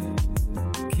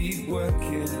 Yeah. Keep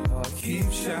working hard,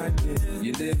 keep shining.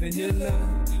 You live and you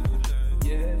learn.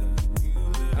 Yeah.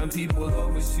 And people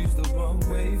always choose the wrong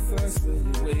way first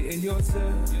when you're waiting your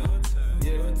turn.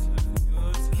 Yeah.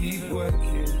 Keep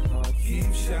working hard,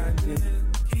 keep shining,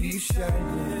 keep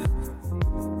shining.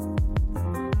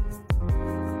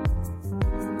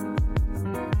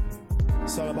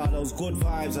 It's all about those good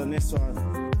vibes on this one.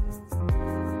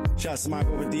 Shouts to my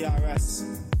brother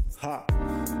DRS. Ha.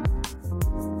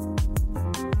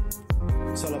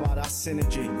 It's all about that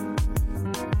synergy.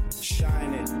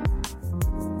 Shining.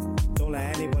 Don't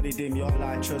let anybody dim your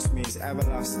light, trust me, it's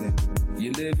everlasting.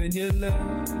 You live and you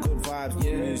learn. Good vibes,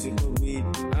 good music, good weed.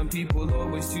 And people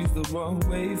always choose the wrong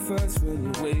way first when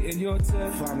you're waiting your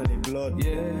turn. Family, blood,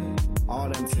 yeah. All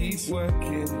them things. Keep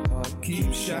working hard,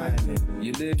 keep shining.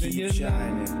 You live and you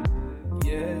learn.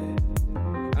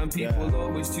 Yeah. And people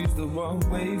always choose the wrong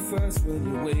way first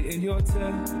when you're waiting your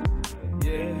turn.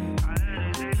 Yeah.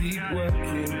 Keep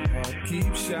working hard,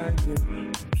 keep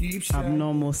shining. Keep shining.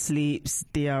 Abnormal Sleeps,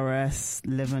 DRS,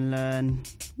 Live and Learn.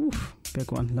 Oof,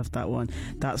 big one, love that one.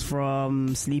 That's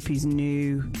from Sleepy's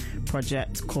new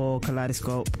project called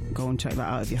Kaleidoscope. Go and check that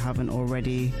out if you haven't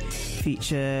already.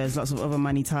 Features lots of other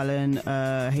Manny talent.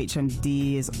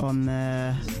 HMD is on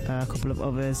there, a couple of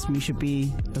others, Misha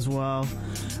B as well.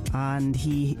 And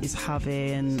he is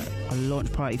having a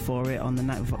launch party for it on the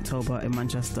 9th of October in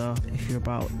Manchester. If you're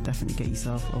about, definitely get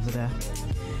yourself over there.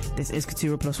 This is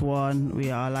Katura Plus One.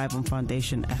 We are live on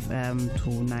Foundation FM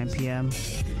till 9 p.m.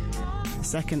 The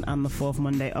second and the fourth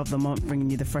Monday of the month, bringing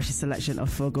you the freshest selection of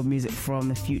feel-good music from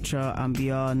the future and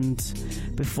beyond.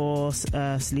 Before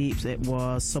Sleeps, it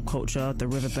was Subculture, The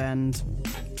Riverbend,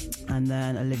 and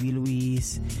then Olivia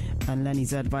Louise and Lenny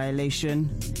Z, Violation.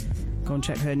 Go and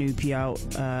check her new EP out,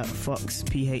 Fox,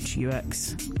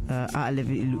 PHUX,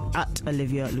 at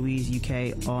Olivia Louise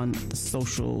UK on the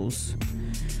socials.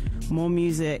 More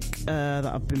music that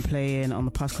I've been playing on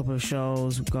the past couple of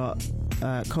shows. We've got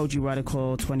Koji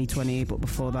Radical 2020, but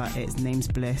before that it's Names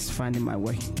Bliss, Finding My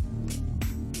Way.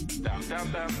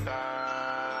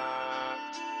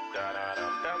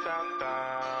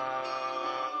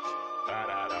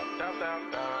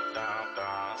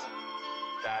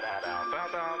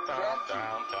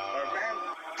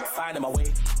 Finding my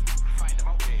way.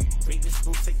 Greatness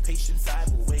will take patience, I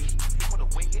will wait.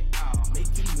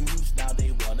 Making moves, now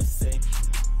they wanna say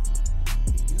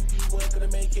you weren't gonna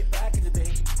make it back in the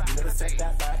day. You never said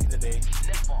that back in the day.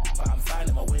 But I'm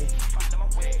finding my way.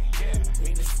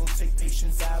 Greatness will take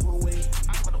patience, I will wait.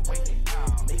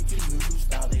 Making moves,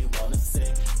 now they wanna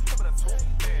say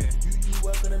you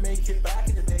weren't gonna make it back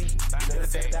in the day. You never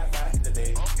said that back in the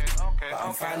day. But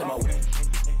I'm finding my way.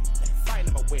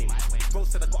 Finding my way. Bro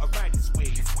said I gotta ride this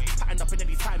way. Pattern up in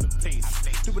any time and place.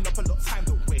 Doing up a lot of time,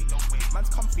 don't wait. Man's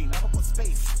comfy, now I've got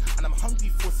space. And I'm hungry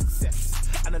for success.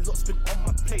 And a lot's been on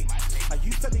my plate. I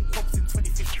used to link pops in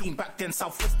 2015. Back then,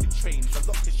 Southwestern trains. A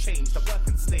lot has changed, I work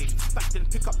and slave. Back then,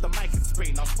 pick up the mic and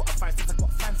spray. Now Spotify since I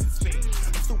got fans in Spain.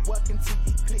 I'm still working till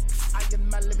he clicks. Iron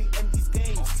Man, let me end these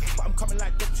games. But I'm coming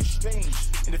like Doctor Strange.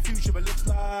 In the future, it looks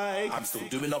like I'm still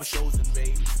doing up shows and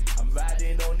raves. I'm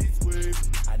riding on this wave.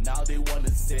 And now they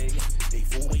wanna say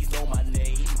they've always known my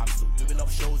name. I'm still doing up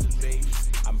shows and raves.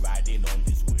 I'm riding on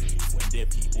this wave. When their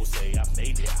people say I've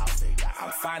made it, I'll say that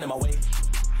I'm finding my way.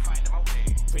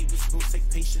 Greatness will take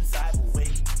patience, I will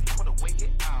wait.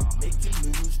 Making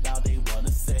moves, now they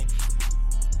wanna say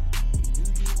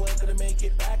you weren't gonna make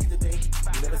it back in the day.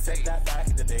 You never said that back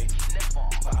in the day.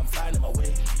 But I'm finding my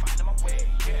way.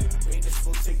 Greatness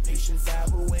will take patience, I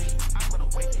will wait.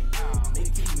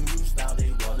 Making moves, now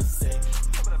they wanna say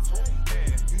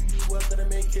you weren't gonna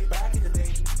make it back in the day.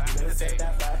 You never said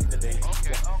that back in the day.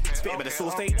 Spit with the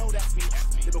sauce, they know that's me.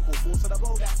 Lyrical force on the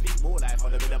road, that's me, more life.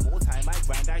 On the rhythm, more time, I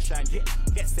grind, I shine. Yeah,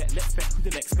 get set, let's bet who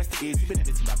the next best is. You been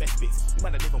editing my best bits. You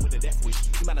man are living with a death wish.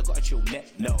 You man have got a chill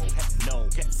net. No, heck no,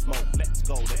 get smoke, let's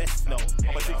go, the best no.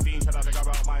 I'm a 16 trying to figure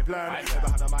out my plan. Never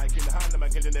had a mic in the hand, I'm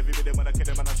killing every video when I kill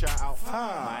him and I shout out.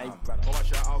 My brother, oh I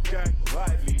shout out gang,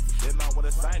 lively. Them man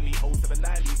wanna sign me,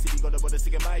 079 City got the brother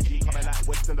singing my G. Coming like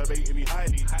Western, they're rating me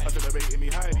highly. I said they're rating me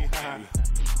highly.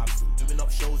 I'm still doing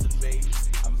up shows and raves.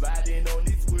 I'm riding on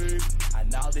this wave,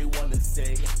 and now they wanna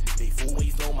sing. They've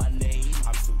always know my name.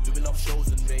 I'm still doing up shows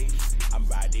and raves. I'm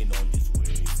riding on this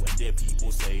wave. When their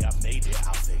people say I've made it,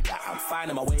 I'll say that I'm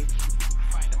finding my way.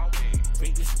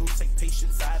 Break this rule, take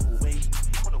patience, I will wait.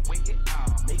 I wanna wait it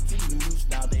out. Making moves,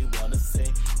 now they wanna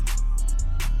say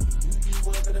you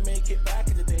were gonna make it back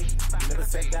in the day. You never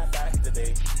said that back in the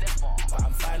day. But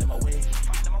I'm finding my way.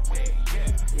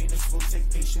 Break this rule,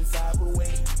 take patience, I will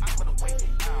wait. I'm gonna wait it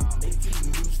out. Making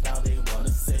moves, now they wanna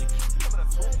say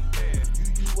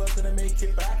you were gonna make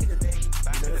it back in the day.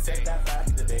 You never said that back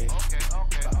in the day.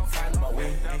 But I'm finding my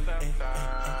way.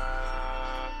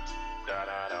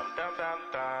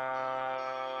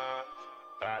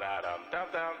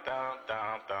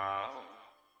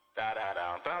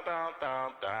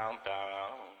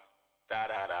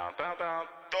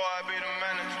 Thought I'd be the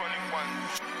man in 21.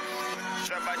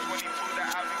 Shot by 22,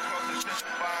 that I'll be closer to the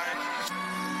fine.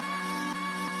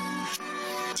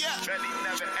 Yeah. Belly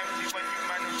never empty when you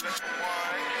manifest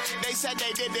one. They said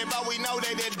they did it, but we know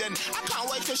they didn't. I can't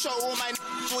wait to show all my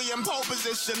we in pole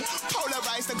position.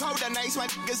 Polarized and colder nights, my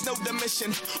niggas know the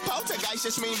mission. Poltergeist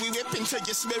just mean we whip into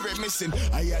your spirit missing.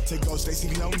 I had to go, they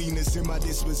see loneliness in my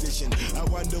disposition. I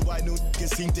wonder why new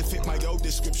niggas seem to fit my old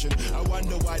description. I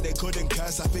wonder why they couldn't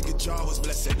curse, I figured Jah was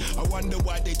blessing. I wonder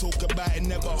why they talk about it,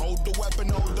 never hold the weapon,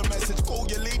 hold the message. Call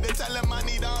your leader, tell him I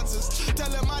need answers.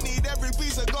 Tell him I need every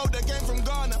piece of gold that came from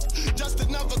Ghana. Just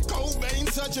another Cobain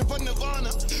searching for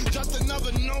Nirvana. Just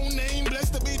another no name,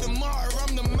 blessed to be the martyr.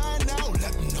 I'm the man now,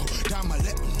 let me know. Damn, I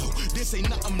let me know. This ain't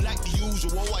nothing like the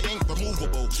usual, I ain't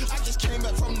removable. I just came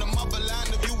back from the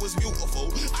motherland, the view was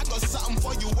beautiful. I got something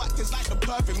for you, it's like the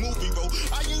perfect movie, bro.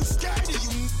 I ain't scared of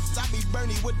you, I be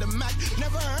Bernie with the Mac.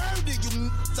 Never heard of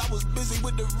you, I was busy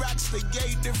with the racks, they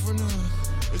gay different.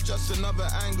 It's just another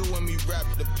angle when we rap,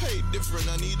 the pay different.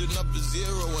 I need another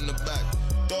zero on the back.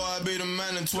 Thought I'd be the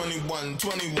man in 21,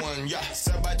 yeah.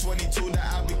 Said by 22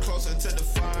 that I'll be closer to the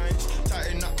fines.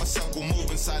 Tighten up my circle,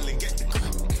 moving silent, get the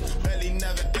crap. Belly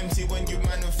never empty when you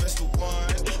manifest the one.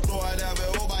 Thought I'd have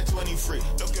it all by 23,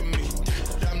 look at me.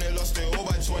 Damn, they lost it all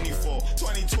by 24.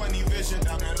 2020 vision,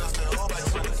 damn, they lost it all by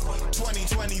 24.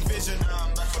 2020 vision,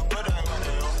 I'm back for good,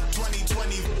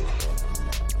 2020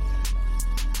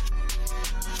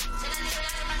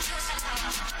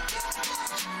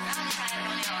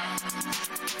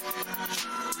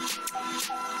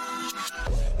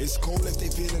 It's cool if they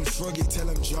feeling froggy, tell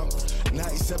them jump.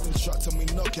 97 shots and we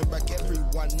knocking back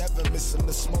everyone, never missing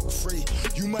the smoke free.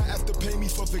 You might have to pay me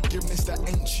for forgiveness, that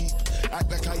ain't cheap. Act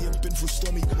like I ain't been through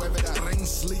stormy weather, that rain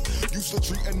sleep. Used to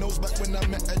treat a nose back when I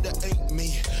met her, that ain't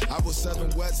me. I was serving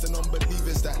words to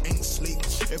unbelievers, that ain't sleep.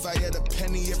 If I had a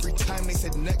penny every time they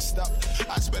said next up,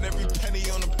 I spent every penny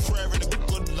on a prayer and a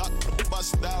good luck. The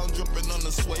bust down, jumping on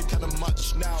the sway, kinda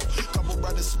much now. Couple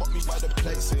brothers spot me by the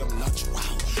place, say I'm nuts,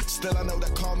 wow. Still I know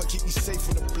that karma keep me safe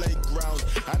from the playground.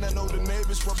 And I know the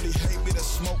neighbors probably hate me, that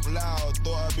smoke loud.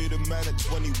 Thought I'd be the man at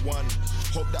 21.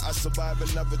 Hope that I survive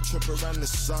another trip around the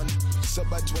sun. Said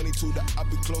by 22 that I'll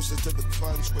be closer to the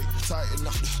funds. Wait, tighten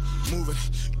up, moving,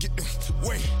 get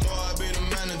wait. Thought I'd be the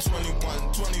man at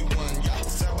 21, yeah.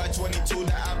 Said by 22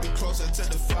 that I'll be closer to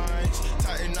the funds.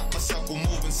 Tighten up my circle,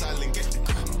 moving silent, get the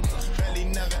crap. Belly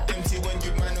never empty when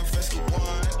you manifest the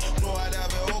one. Thought I'd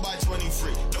have it all by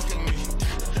 23, look at me.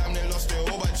 Damn, they lost it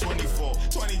all by 24.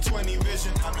 2020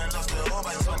 vision, damn, they lost it all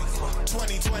by 24.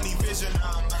 2020 vision,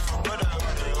 2020.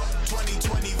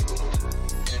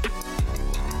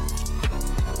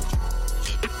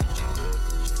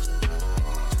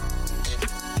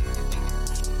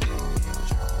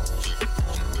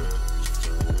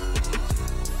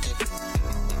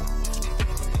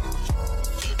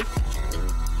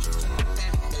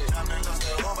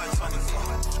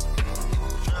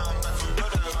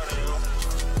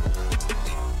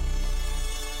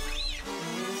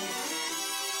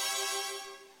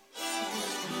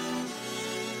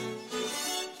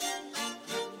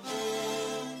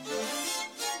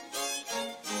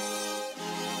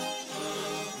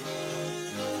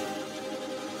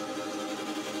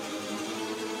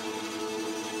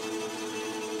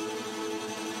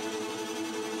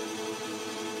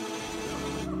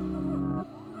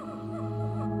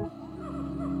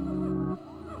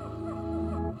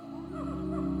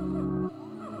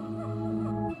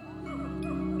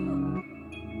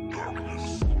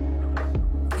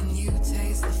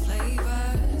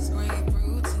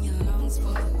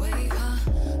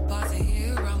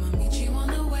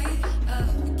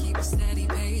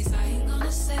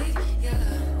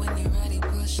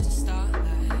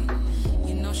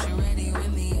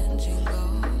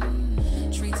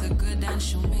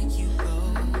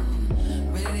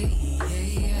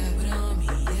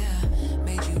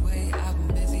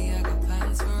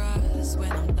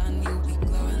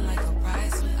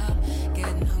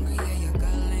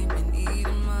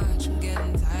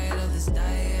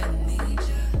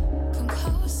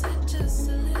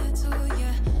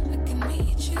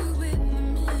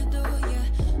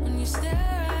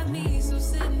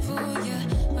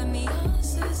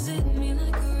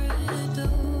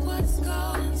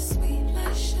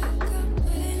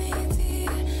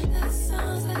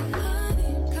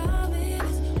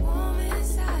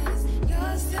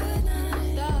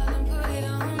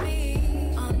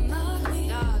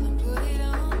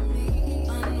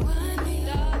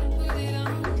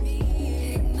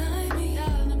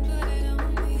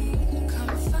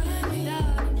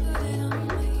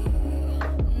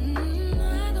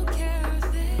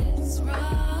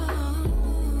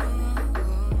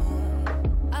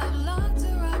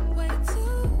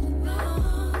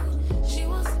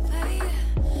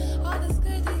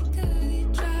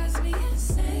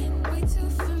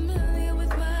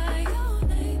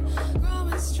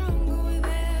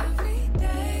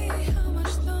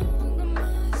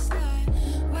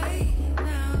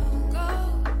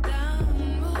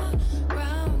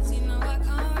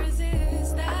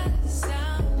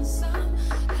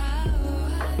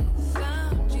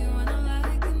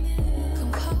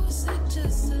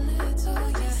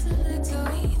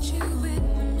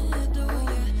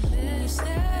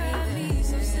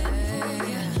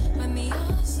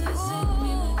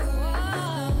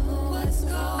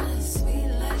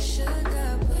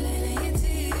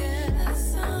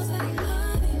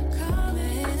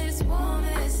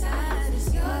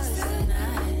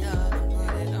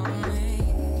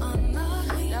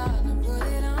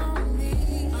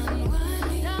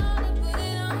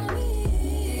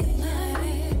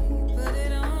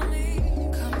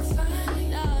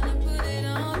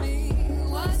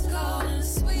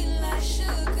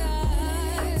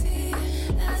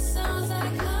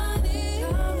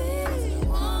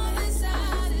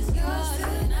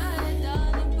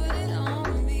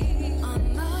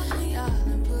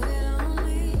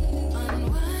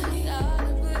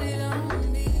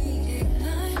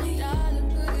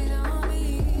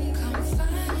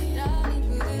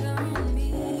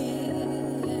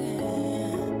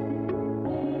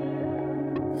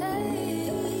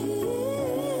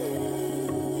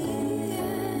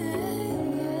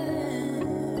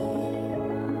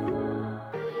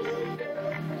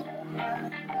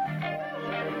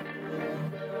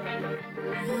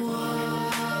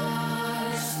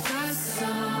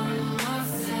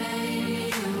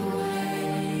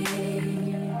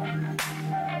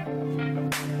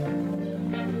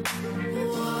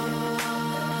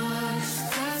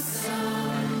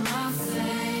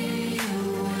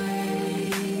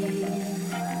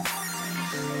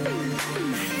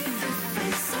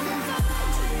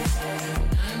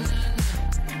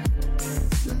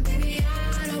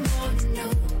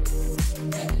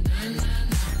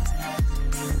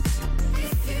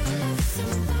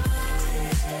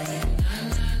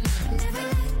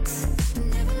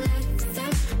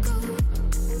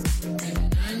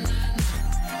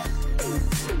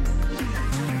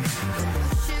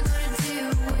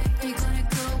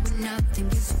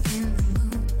 in the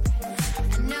mood.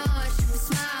 I know I should be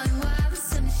smiling while the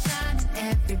sun is shining.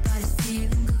 Everybody's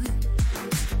feeling good.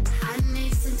 I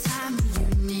need some time, you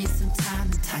need some time,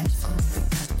 and time's all we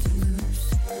got to lose.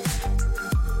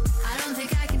 I don't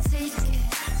think I can take it.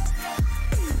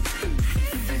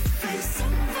 Find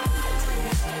somebody.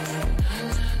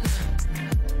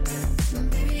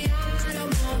 Baby, I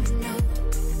don't wanna know.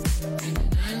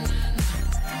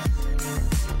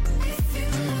 If you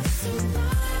love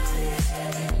somebody,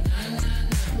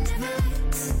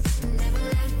 never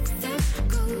let them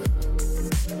go.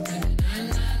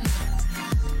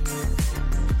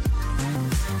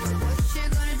 What you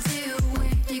gonna do?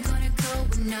 Where you gonna go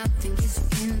when nothing gets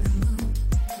you in the mood?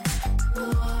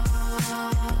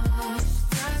 Wash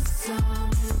the sun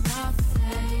off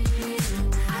fade.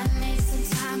 I need some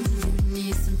time, you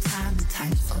need some time, and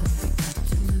time's all we got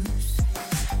to lose.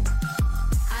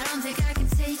 I don't think I can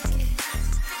take it.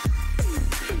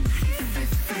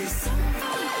 Find somebody.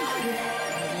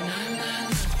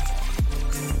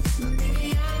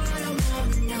 Baby, I don't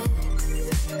wanna know.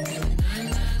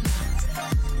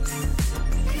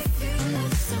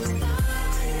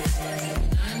 If you love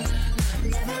somebody,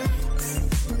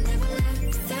 never let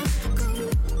them go.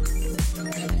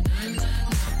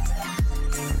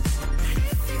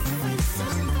 Find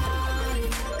somebody.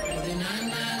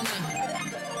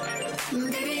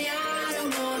 Baby, I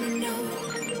don't wanna know.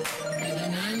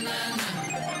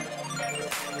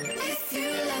 If you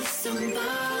love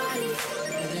somebody,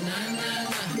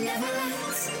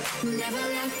 never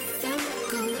let them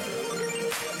go.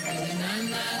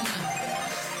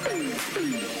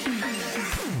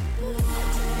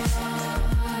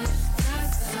 Wash the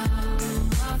sun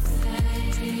off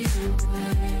fade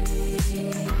away.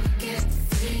 Get the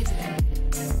feeling,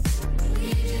 we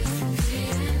just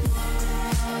feeling. Wash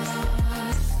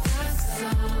the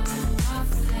sun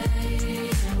off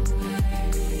fade away.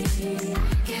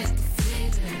 Get the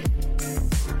feeling,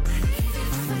 find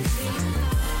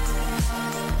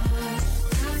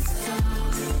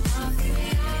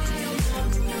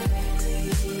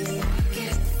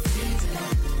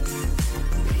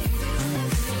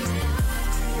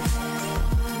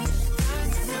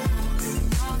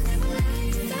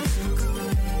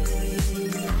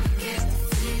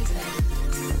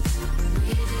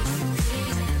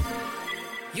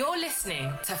You're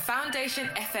listening to Foundation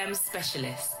FM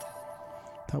Specialist.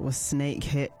 That was Snake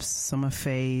Hips, Summer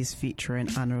Phase featuring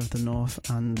Anna of the North,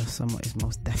 and the summer is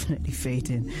most definitely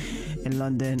fading in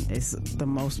London. It's the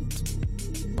most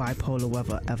bipolar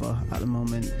weather ever at the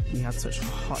moment. We had such a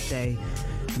hot day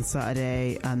on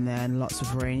Saturday and then lots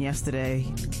of rain yesterday,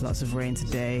 lots of rain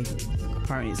today.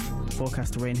 Apparently it's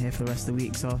forecast to rain here for the rest of the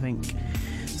week, so I think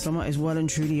summer is well and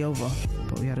truly over,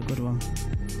 but we had a good one.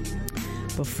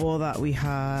 Before that we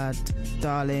had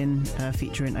Darling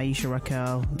featuring Aisha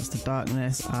Raquel, that's The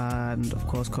Darkness, and of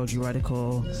course Koji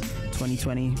Radical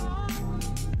 2020,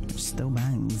 which still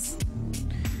bangs.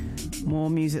 More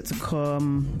music to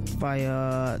come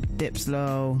via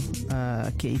Dipslow,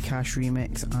 Kitty Cash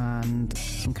remix, and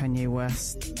some Kanye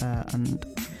West, and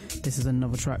this is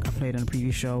another track I played on a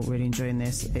previous show. Really enjoying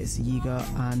this. It's Yiga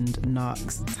and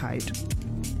Narc's Tide.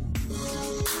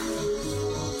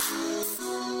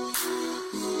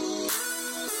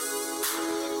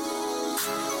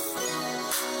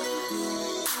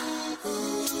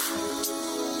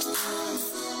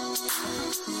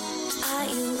 Are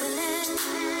you willing?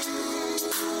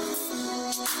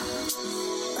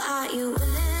 Are you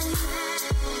willing?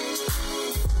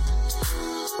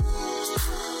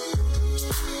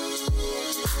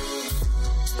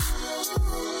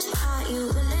 Are you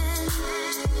willing?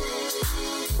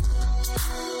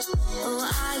 Oh,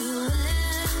 are you willing?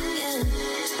 Yeah.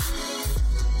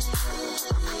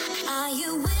 Are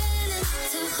you willing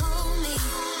to hold me?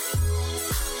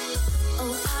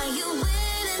 Oh, are you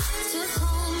willing to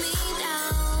hold me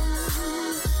down?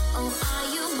 Oh, are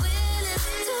you willing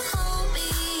to hold me?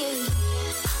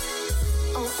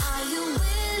 Oh, are you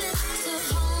willing to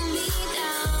hold me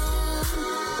down?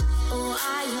 Oh,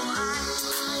 are you?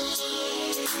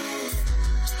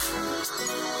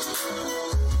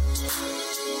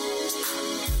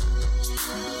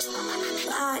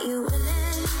 Are you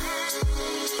willing?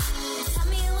 Tell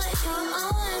me what you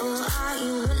want. Oh, are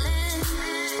you willing?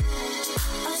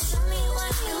 Oh, show me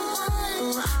what you want.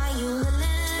 Oh, are you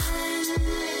willing?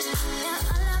 Yeah,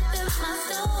 all up in my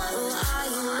soul. Oh, are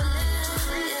you willing?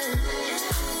 Yeah.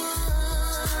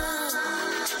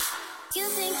 You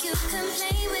think you can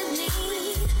play with me?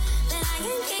 Then I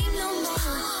ain't game no more.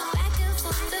 Back and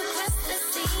forth across the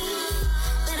sea.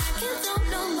 Then I can't go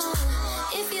no more.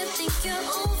 If you think you're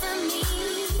over me,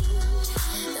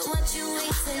 then what you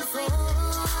waiting for?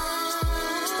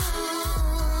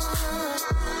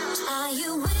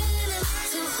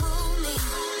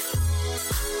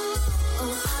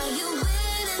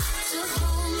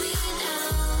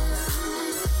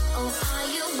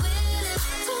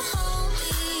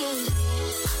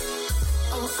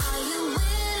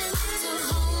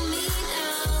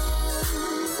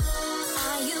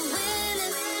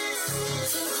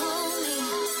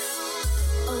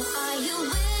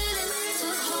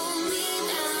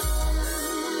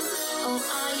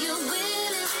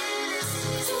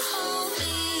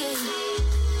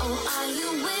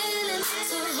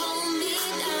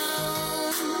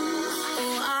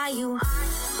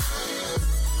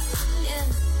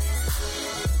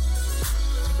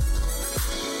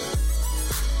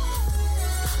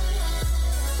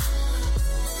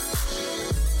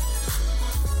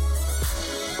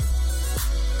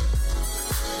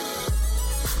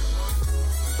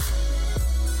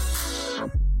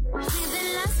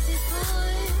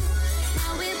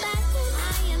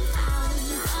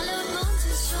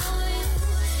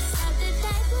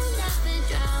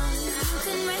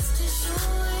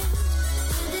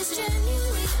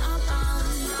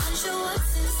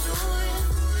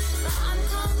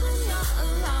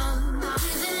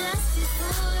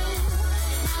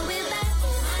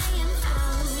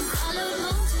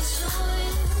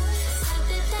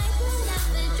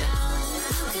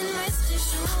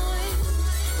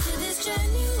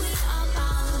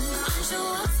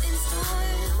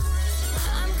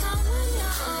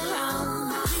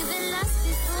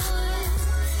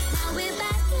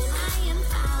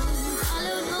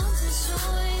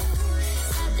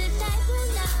 will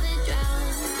never drown.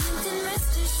 You can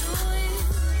rest assured.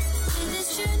 With this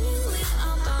journey we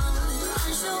are bound.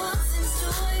 Unsure what's in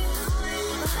store,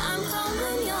 but I'm calm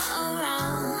when you're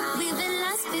around. We've been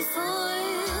lost before,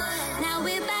 now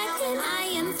we're back and I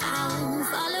am found.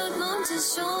 Followed moon to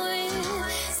shore.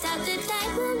 Stop the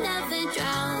tide, we'll never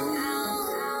drown.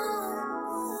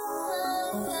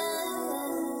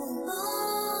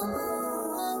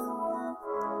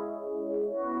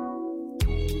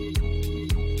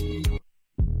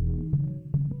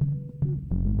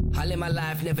 I live my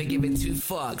life, never giving two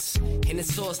fucks. In the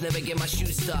source, never get my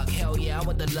shoes stuck. Hell yeah, I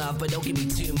want the love, but don't give me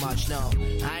too much, no.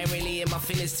 I ain't really in my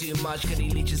feelings too much, cause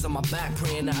these leeches on my back,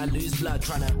 praying that I lose blood.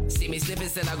 Tryna see me slipping,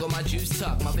 said I got my juice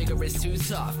tucked. My vigor is too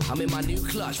tough, I'm in my new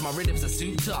clutch, my rhythms are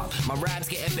souped up. My rhymes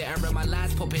getting better and my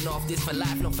lines popping off. This for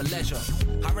life, not for leisure.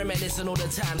 I reminisce on all the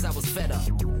times I was fed up.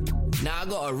 Now I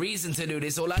got a reason to do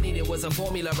this. All I needed was a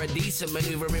formula, a decent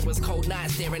maneuver. It was cold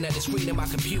nights staring at the screen of my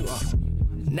computer.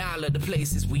 Now look the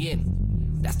places we in.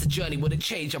 That's the journey with a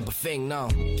change up a thing, no.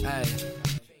 Hey.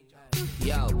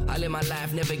 Yo, I live my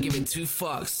life never giving two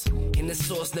fucks. In the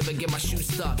source, never get my shoes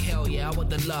stuck. Hell yeah, I want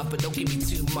the love, but don't give me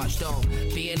too much. Don't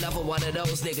be another one of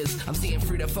those niggas. I'm seeing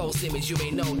through the false image, you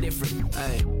ain't no different.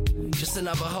 Hey. Just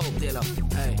another hope dealer,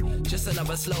 hey. Just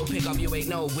another slow pickup, you ain't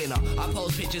no winner. I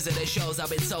post pictures of the shows I've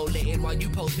been so lit in, while you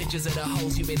post pictures of the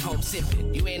hoes you've been home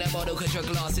sipping. You ain't a model cause your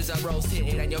glasses are rose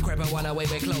tinted, and your creeping one away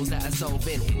with clothes that are so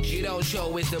vintage. You don't show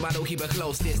wisdom, I don't keep a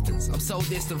close distance. I'm so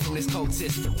distant from this cold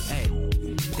system, hey.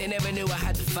 They never knew I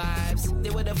had the vibes. They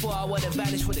would've thought I would've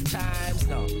vanished with the times,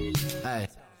 no, hey.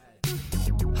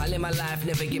 I live my life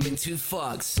never giving two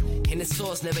fucks. In the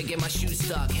source, never get my shoes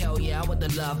stuck. Hell yeah, I want the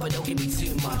love, but don't give me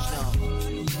too much, no.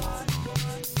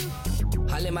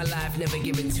 I live my life never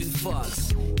giving two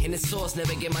fucks. In the source,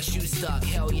 never get my shoes stuck.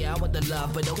 Hell yeah, I want the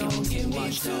love, but don't give me too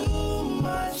much, no. Too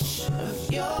much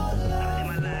of your love. I live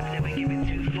my life never giving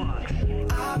two fucks.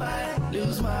 I might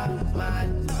lose my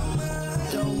mind.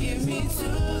 Don't give me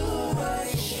too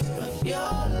much of your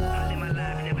love. I live my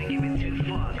life never giving two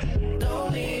fucks.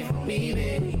 Don't leave me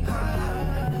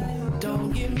behind.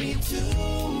 Don't give me too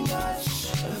much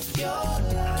of your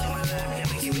love. I live my life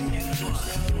never giving two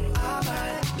fucks. I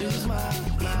might lose my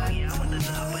mind.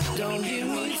 Don't give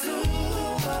me too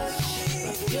much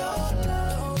of your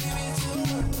love.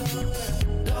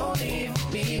 Don't leave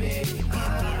me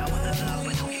behind.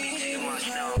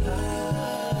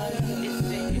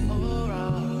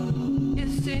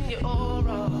 It's in your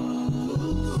aura.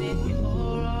 It's in your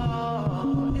aura.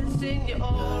 It's in your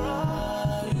aura.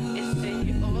 It's in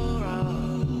your aura.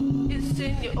 It's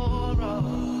in your aura.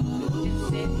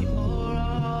 It's in your aura.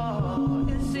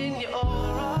 It's in your aura. It's in your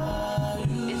aura.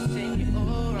 It's in your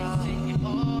aura.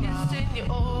 It's in your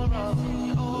aura. It's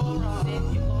in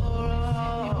your aura.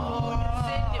 It's in your aura. It's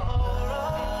in your aura.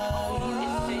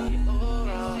 It's in your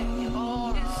aura.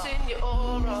 It's in your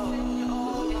aura.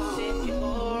 It's in your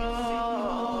aura.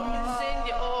 It's in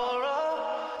your aura.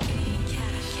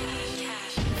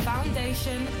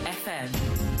 Foundation FM.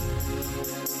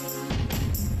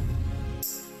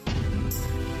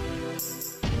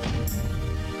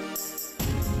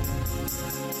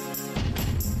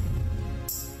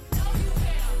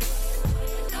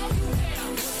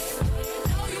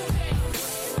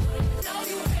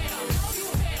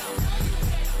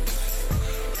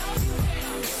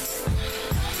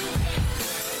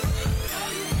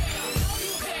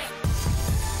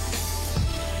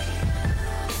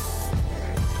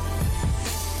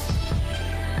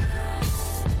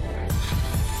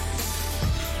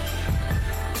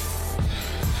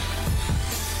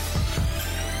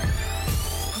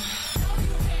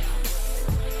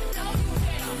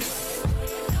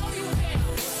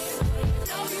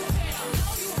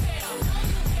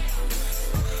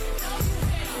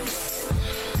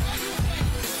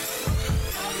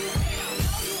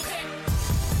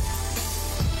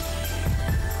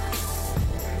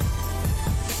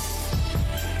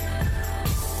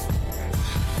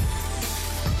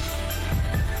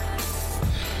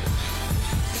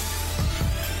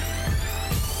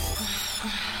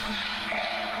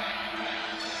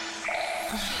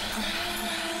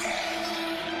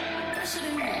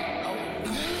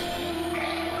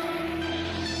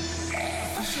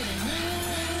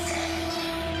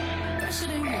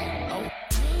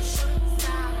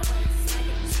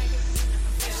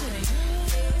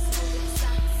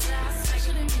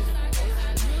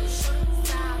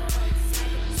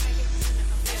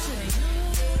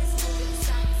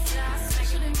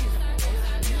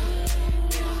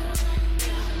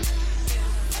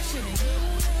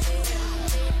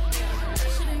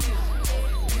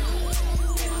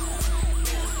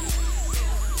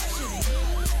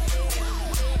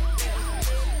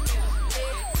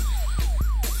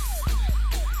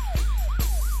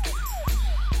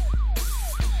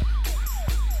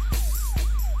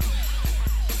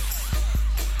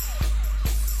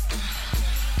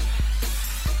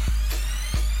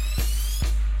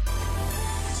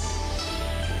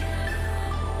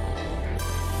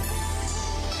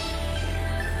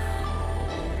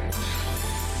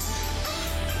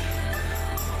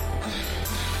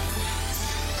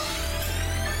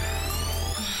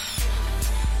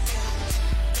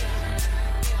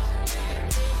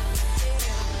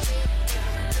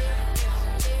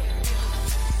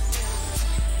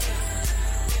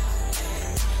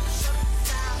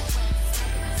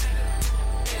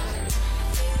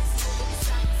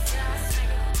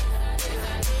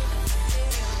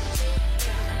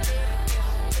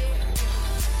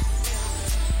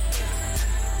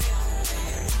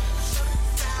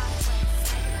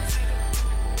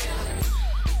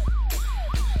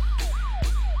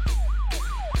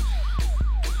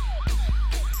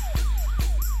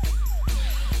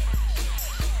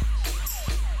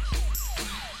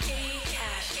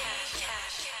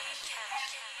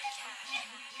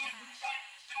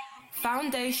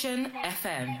 Foundation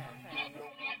FM.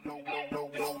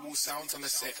 No sounds on the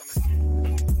set.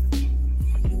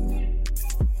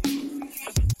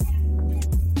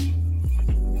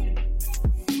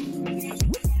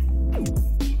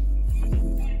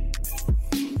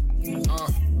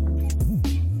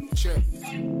 Check.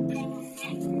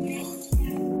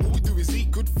 All we do is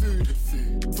eat good food.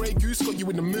 Grey Goose got you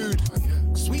in the mood.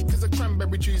 Sweet as a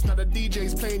cranberry juice. Now the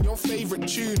DJ's playing your favourite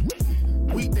tune.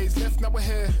 Weekdays left, now we're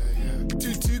here.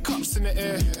 2 cups in the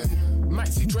air.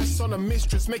 Maxi dress on a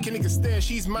mistress, make a nigga stare.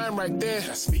 She's mine right there.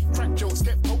 Crack jokes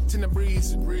get poked in the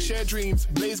breeze. Share dreams,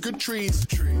 blaze good trees.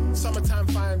 Summertime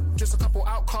fine, just a couple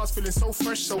outcasts feeling so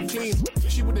fresh, so clean.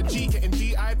 She with a G getting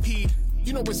DIP'd.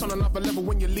 You know it's on another level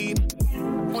when you lean.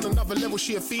 On another level,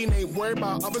 she a fiend. Ain't worried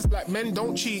about others, black men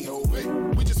don't cheat.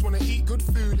 We just wanna eat good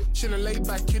food. Chillin' laid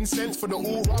back, incense for the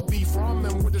all-raw beef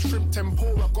ramen with the shrimp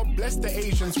tempura. God bless the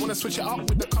Asians. Wanna switch it up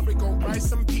with the curry goat,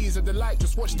 rice and peas. A delight,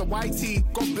 just watch the YT.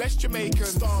 God bless Jamaican.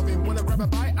 Starving, wanna grab a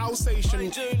bite,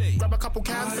 Alsatian. Grab a couple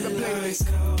cans for the playlist.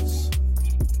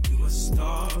 You a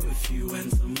star if you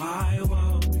enter my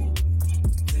world.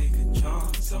 Take a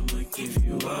chance, I'ma give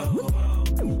you a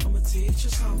I'ma teach you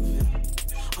something.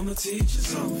 I'ma teach you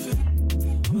something.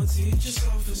 I'ma teach you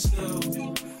something still.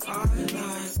 I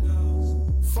like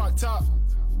girls. Fucked up.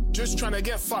 Just tryna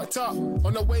get fucked up.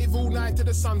 On the wave all night till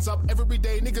the sun's up. Every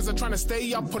day niggas are tryna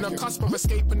stay up. On the cusp of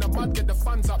escaping the mud, get the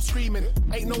funds up. Screaming,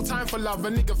 ain't no time for love. A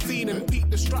nigga fiending. Peak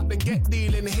the strut, then get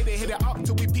dealing. Hit it up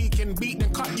till we peaking. Beat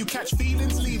and cut, you catch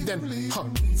feelings, leave then.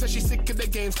 Says she's sick of the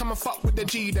games, come and fuck with the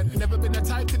G then. Never been the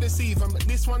type to deceive them.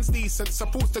 This one's decent,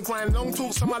 supports the grind. Long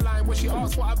talks on my line where she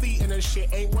asks what I've eaten and shit.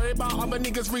 Ain't worried about other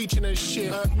niggas reaching and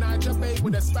shit. Niger Bay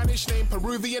with a Spanish name,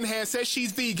 Peruvian hair, says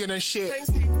she's vegan and shit.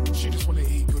 She just wanna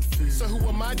eat good food. So who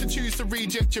am I to choose to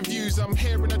reject your views? I'm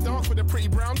here in a dance with a pretty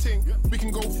brown thing. We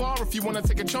can go far if you wanna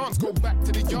take a chance. Go back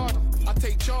to the yard, I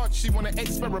take charge. She wanna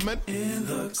experiment,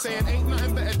 saying ain't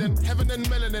nothing better than heaven and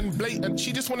melanin. Blatant,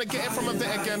 she just wanna get it from a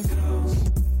vet again.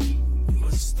 You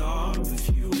a star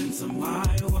if you enter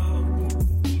my world.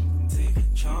 Take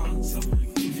a chance, I'ma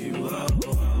give you a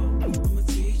I'ma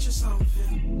teach you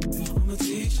something. I'ma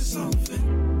teach you something.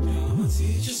 I'ma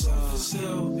teach you something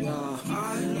still.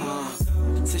 I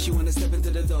like. Says she wanna step into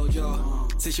the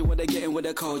dojo. Says she wanna get in with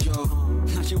the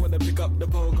kojo. Now she wanna pick up the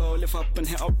pogo, lift up and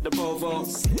hit up the povo.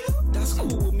 That's cool,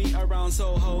 we'll meet around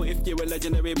Soho. If you're a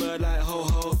legendary bird like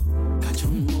Ho-Ho.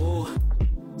 Kachungo.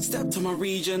 Step to my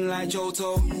region like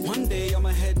Johto. One day I'm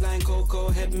a headline Coco.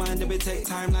 Headmind, then we take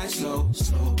time like slow.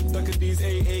 Look at these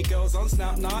AA girls on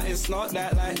Snap, nah, it's not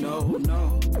that like no.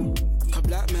 Cause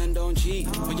black men don't cheat.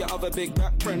 But your other big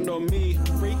black friend on me.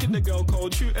 Freaking the girl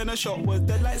cold, shooting a shot with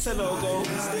the lights a logo.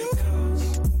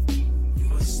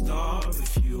 You a star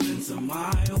if you enter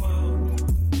my world.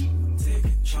 Take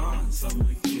a chance, I'ma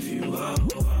give you a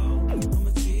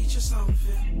I'ma teach you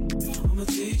something. I'ma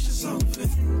teach you something.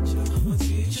 I'ma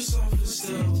teach you something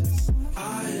still.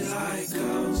 I like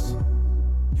girls.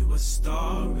 You a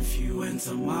star if you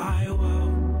enter my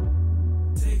world.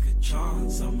 Take a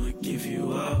chance, I'ma give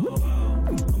you a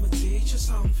I'ma teach you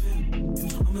something.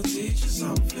 I'ma teach you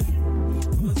something.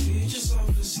 I'ma teach you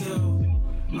something still.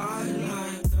 I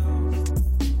like girls.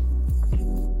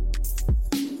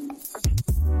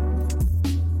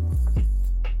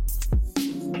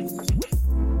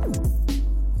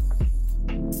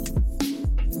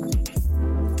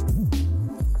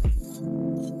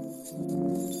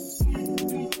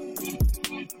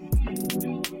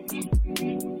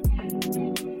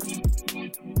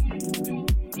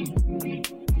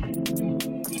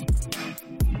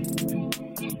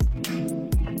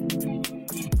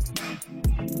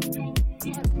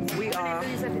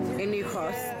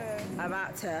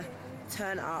 About to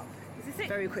turn up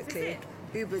very quickly.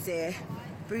 Uber's here,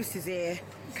 Bruce is here,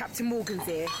 Captain Morgan's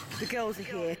here, the girls are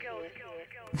here.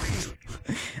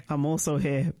 I'm also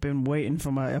here, been waiting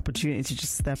for my opportunity to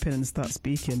just step in and start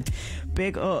speaking.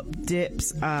 Big up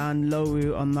Dips and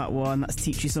Lowu on that one. That's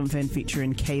Teach You Something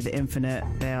featuring K the Infinite.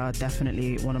 They are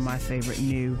definitely one of my favourite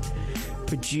new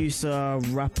producer,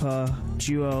 rapper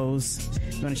duos.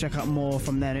 If you want to check out more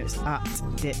from them, it's at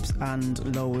Dips and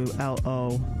Lowu,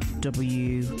 Lowu,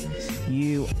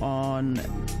 on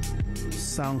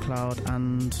SoundCloud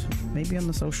and maybe on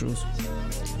the socials.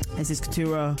 This is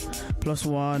Katura Plus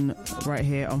One right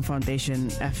here on Foundation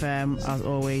FM. As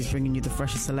always, bringing you the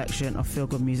freshest selection of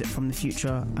feel-good music from the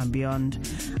future and beyond.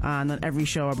 And on every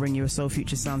show, I bring you a Soul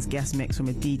Future Sounds guest mix from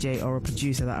a DJ or a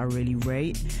producer that I really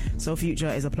rate. Soul Future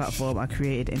is a platform I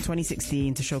created in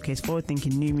 2016 to showcase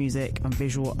forward-thinking new music and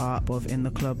visual art both in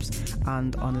the clubs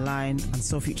and online. And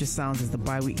Soul Future Sounds is the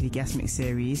bi-weekly guest mix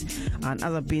series. And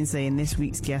as I've been saying, this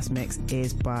week's guest mix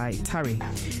is by Tari.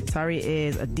 Tari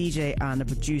is a DJ and a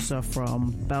producer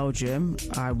from Belgium.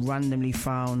 I randomly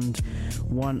found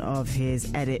one of his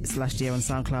edits last year on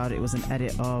SoundCloud. It was an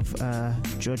edit of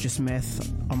Georgia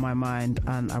Smith, On My Mind,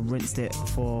 and I've been rinsing it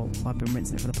for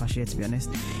the past year, to be honest.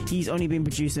 He's only been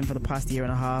producing for the past year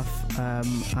and a half,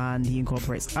 and he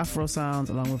incorporates Afro sounds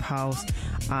along with house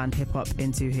and hip-hop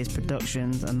into his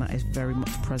productions, and that is very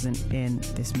much present in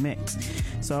this mix.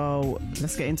 So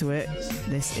let's get into it.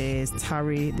 This is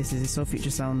Tari. This is his Soul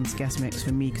Future Sounds guest mix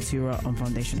for me, Katura, on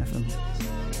Foundation FM.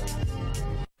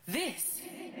 This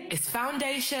is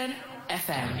Foundation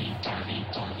FM.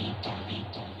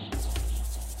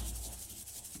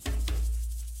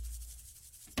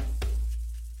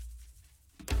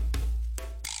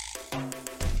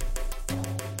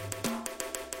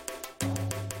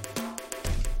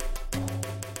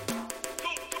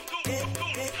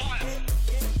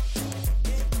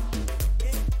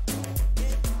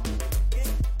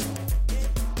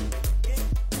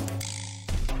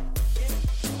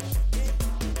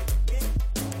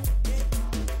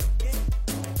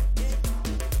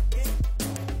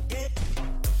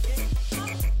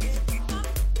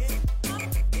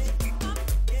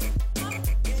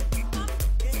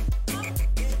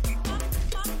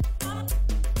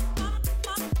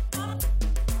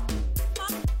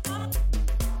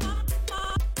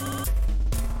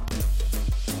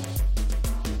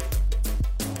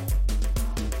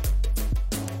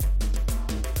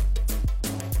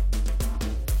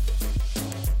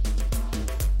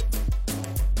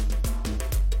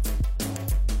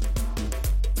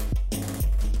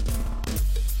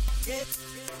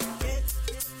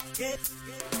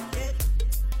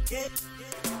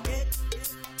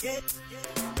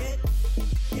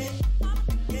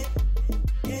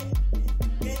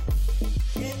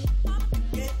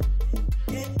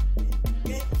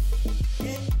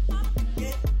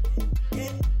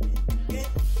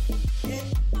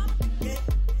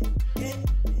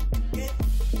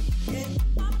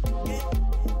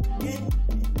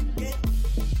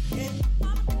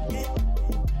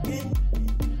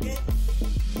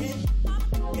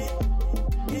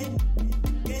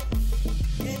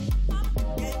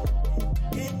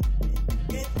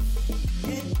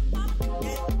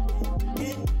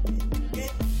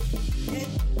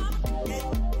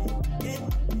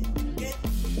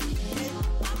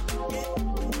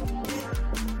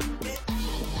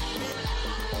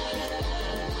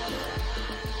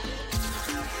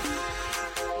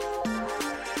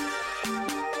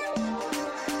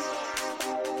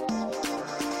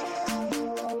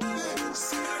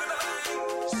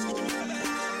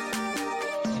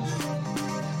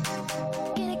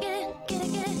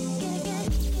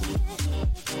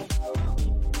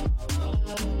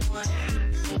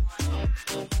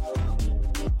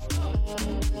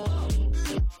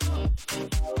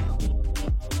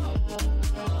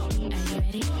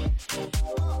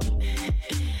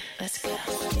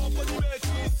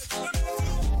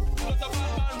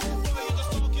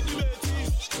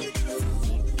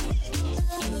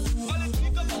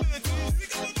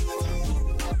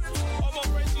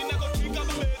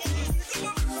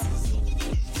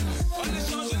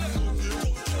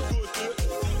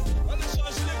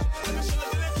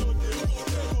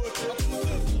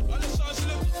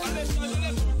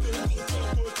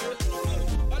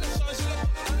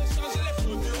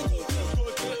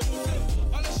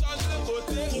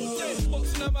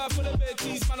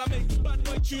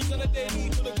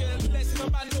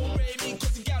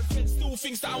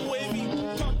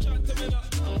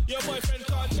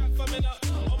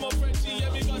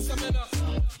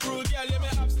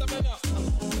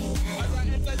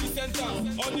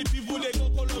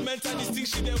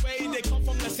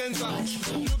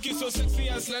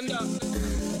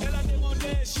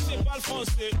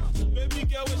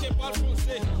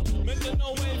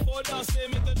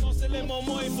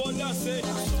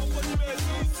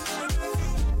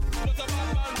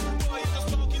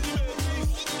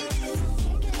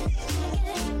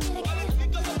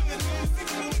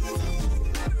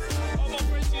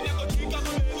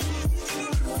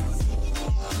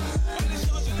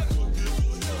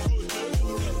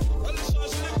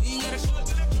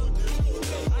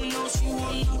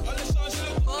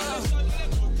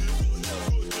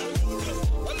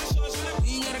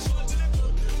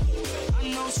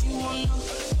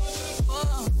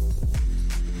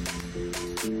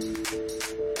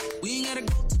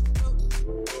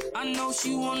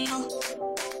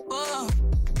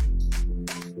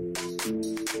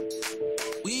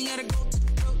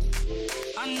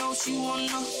 I know she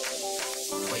wanna.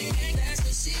 But you make that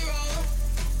to zero.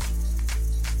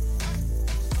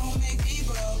 Don't make me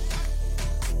broke.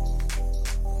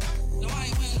 No, I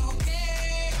ain't with no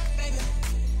care, baby.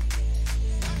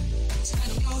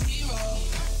 Tonight I'm your hero.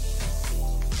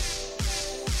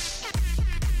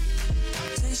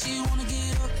 Say she wanna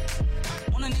get up,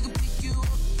 want a nigga pick you up.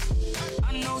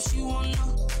 I know she wanna.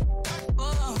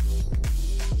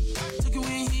 Took you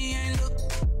in, he ain't look.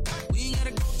 We ain't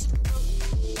gotta go to the club.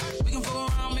 We can fuck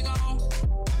around, make our own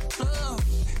club.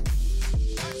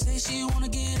 Say she wanna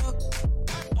get up,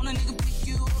 want a nigga pick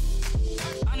you up.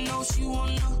 I know she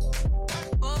wanna.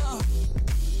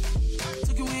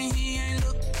 Took you in, he ain't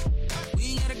look. We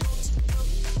ain't gotta go to the club.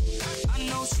 I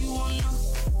know she wanna.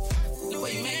 The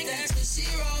way you make that to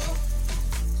zero.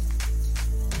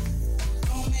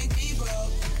 Don't make me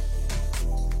broke.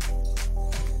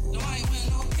 No, I ain't with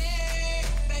no care,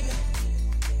 baby.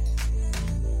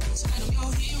 Tonight I'm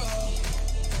your hero.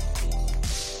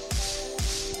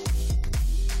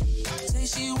 Say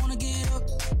she wanna get up,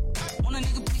 want a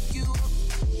nigga pick you up.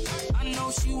 I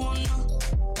know she wanna.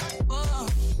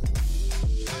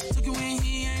 Took you in,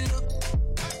 he ain't look.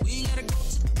 We ain't gotta go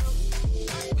to the club.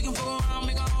 We can fuck around,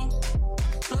 make our own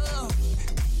club.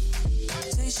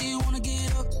 Say she wanna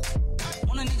get up,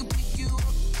 want a nigga pick you up.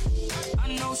 I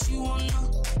know she wanna.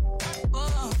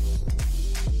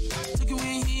 Took you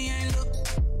in, he ain't look.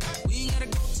 We ain't gotta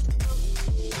go to the club.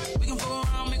 We can fuck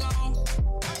around, make our own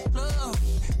club.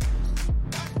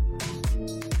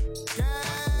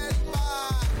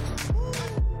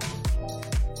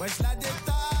 Wesh la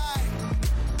détaille.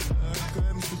 Quand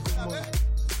même tout comme moi.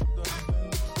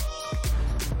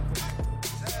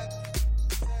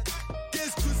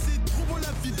 Qu'est-ce que c'est trop bon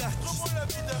la vie d'artiste.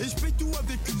 Et je paye tout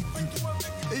avec une pute.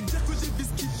 Et dire que j'ai fait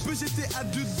ce qu'il peut, j'étais à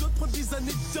deux d'autres prendre des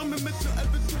années de dire, mais maintenant elle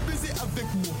veut tout baiser avec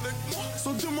moi.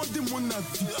 Sans demander mon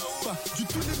avis. Pas du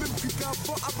tout les mêmes trucs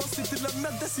qu'avant. Avant c'était de la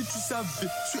merde si tu savais.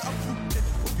 Je suis à Phuket,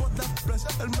 au bord de la plage.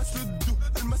 Elle masse le dos,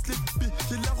 elle masse les pieds.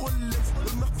 J'ai la Rolex,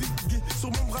 le marqué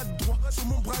sur mon bras droit, sur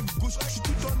mon bras gauche. Je suis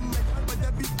tout en mec, pas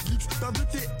d'habit glitch. Paire de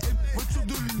TM, voiture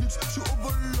de luxe. Je suis au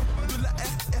volant de la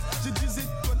RR. J'ai des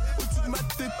étoiles au-dessus de ma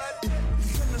tête. Et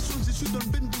rien n'a changé, je suis dans le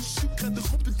bendo. Je suis crade,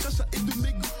 rempli de crachats et de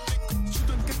mégots. Je suis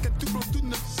dans le caca tout blanc, tout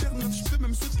neuf, cher neuf. Je peux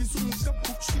même sauter sur mon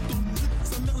capot. Je suis dans le truc,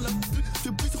 sa mère la pute.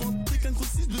 Fais plus rentrer qu'un gros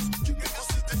 6 de ski.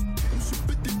 Je me suis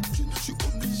pété le cul, je suis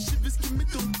obligé de ce qu'il met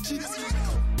en jean.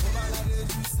 On va l'aller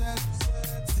du 7,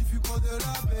 si Fuco de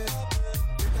la baie.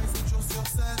 Détail 7 jours sur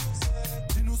 7,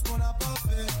 dis-nous ce qu'on n'a pas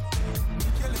fait.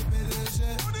 Nickel les PDG,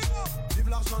 vive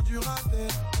l'argent du raté.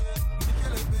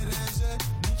 Nickel les PDG,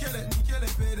 nickel les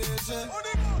PDG.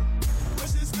 Moi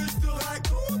j'ai ce que je te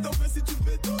raconte, enfin si tu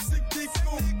fais tout c'est que t'es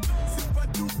con. C'est pas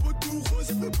tout beau tout rose,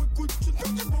 j'ai fait beaucoup de choses pour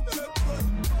que mon club bonne.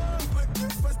 Faut pas que tu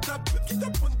fasses ta pute qui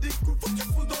t'apprend des coups, faut que tu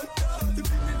fonds dans le tas.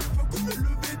 Depuis l'époque où je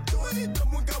le béton, et dans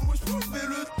mon gars moi je m'en fais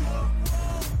le toit.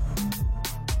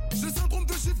 J'ai le syndrome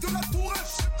de chiffre de la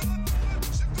tourette.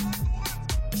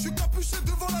 Je suis capuché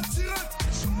devant la tirette.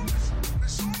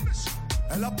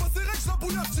 Elle a pas ses règles, la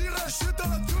bouille à tirer. J'suis dans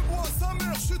la queue, moi à sa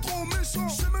mère, j'suis trop méchant.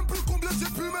 J'sais même plus combien j'ai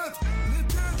pu mettre. Les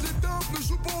têtes, les tempes me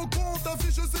jouent pas au compte. Ta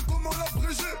vie, je sais comment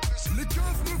l'abréger. Les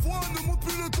keufs me voient, ne montent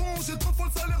plus le ton. J'ai 3 fois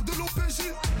le salaire de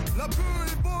l'OPJ. La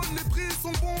bœuf est bonne, les prix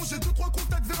sont bons. J'ai 2-3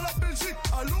 contacts vers la Belgique.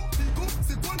 Allô, Bigo,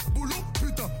 c'est quoi le boulot?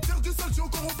 Putain, faire du sale, j'suis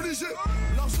encore obligé.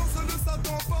 L'argent, ça ne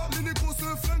s'attend pas. Les négros se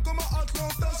freinent comme à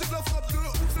Atlanta. J'ai de la frappe de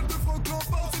ouf, celle de Franck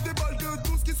Lampard. C'est des balles de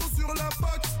 12 qui sont sur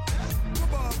l'impact.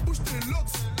 Bah, bouge tes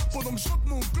locks pendant que je rentre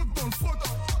mon glock dans le froc.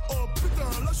 Oh putain,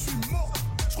 là je suis mort.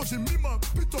 Je crois que j'ai mis ma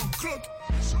pute en cloque.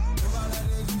 On va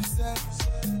l'aller du 7,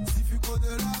 si Fuco de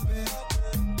la baie.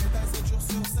 Détail 7 jours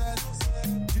sur 7,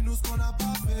 dis-nous ce qu'on n'a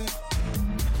pas fait.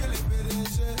 Nickel les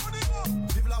PDG,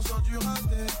 vive l'argent du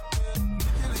raté.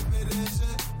 Nickel les PDG,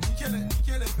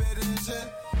 nickel les PDG.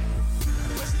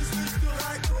 Moi j'ai ce que je te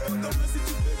raconte, enfin si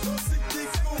tu fais tout c'est que t'es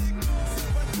con.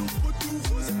 C'est pas tout beau tout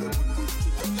rose, j'ai fait beaucoup de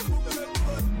choses pour que mon club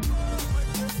bonne. Faut pas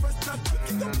que tu fasses ta pute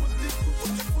qui t'apprend des coups, faut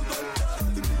que tu fonds dans le tas.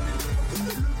 Depuis l'époque où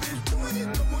je le béton, et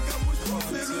dans mon gars moi je m'en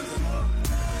fais le toit.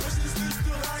 Moi j'ai ce que je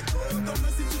te raconte,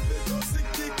 enfin si tu fais tout c'est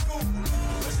que t'es con.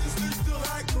 Moi j'ai ce que je te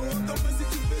raconte, enfin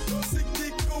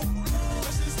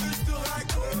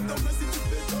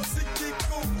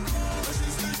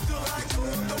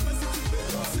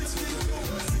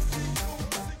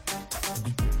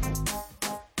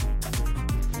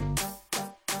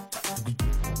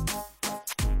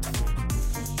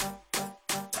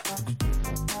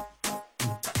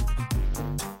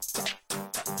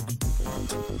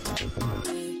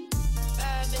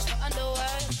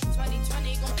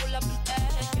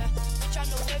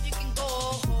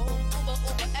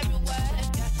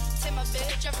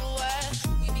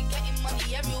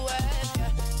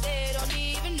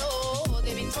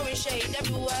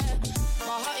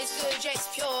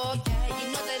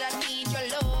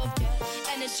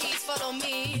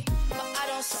me, but I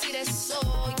don't see that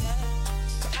soul, yeah.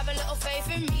 So have a little faith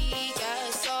in me, yeah.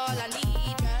 It's all I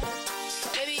need, yeah.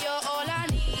 Baby, you're all I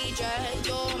need, yeah.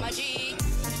 You're my G,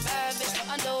 bad bitch, no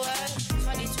underwear.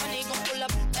 2020 gon' pull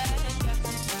up there, yeah.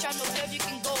 Bitch, I know where you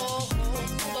can go,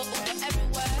 Uber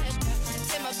everywhere, yeah.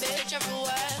 Take my bitch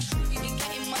everywhere. We be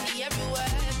getting money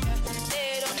everywhere, yeah.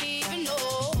 They don't even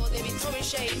know, they be throwing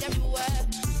shade everywhere.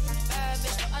 Bad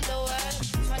bitch, no underwear.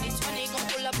 2020 gon'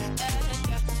 pull up there,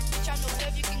 yeah. Bitch, I know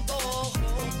where you can go,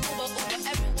 Uber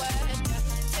everywhere, yeah.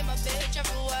 Take my bitch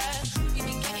everywhere. We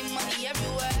be getting money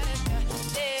everywhere, yeah.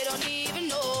 They don't even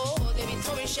know, they be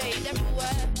throwing shade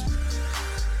everywhere.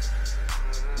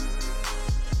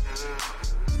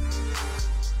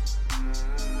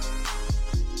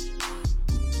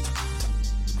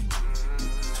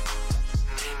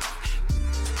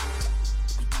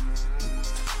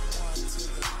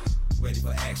 Ready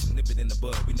for action, nip it in the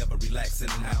bud, we never relaxing.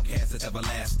 Outcast is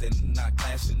everlasting, not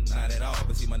clashing, not at all.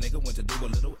 But see, my nigga went to do a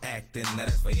little acting. Now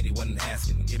that's for anyone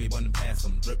asking. Give me one and pass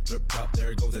them. Drip, drip, drop,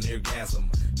 there goes an orgasm.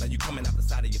 Now you coming out the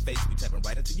side of your face, we tapping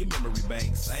right into your memory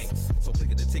bank. Thanks. So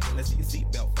click at the ticket, let's see your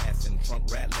seatbelt fasten.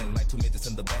 Trunk rattling like 2 midgets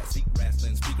in the back seat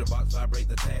wrestling. Speaker box vibrate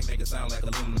the tag, make it sound like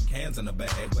aluminum cans in the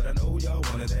bag. But I know y'all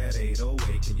wanted that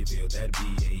 808. Can you feel that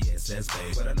BASS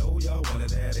bass? But I know y'all wanted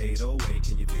that 808.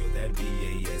 Can you feel that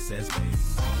BASS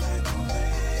bass?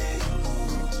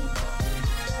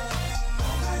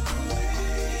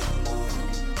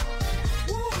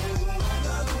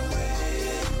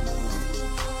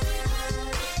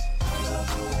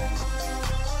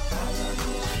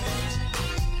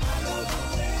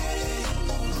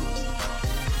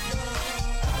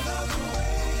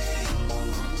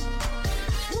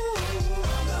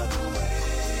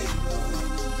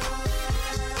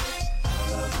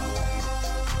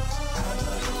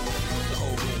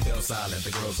 Silent, the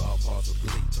girls all paused with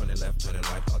glee. Turning left, turning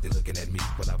right, thought they looking at me.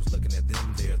 But I was looking at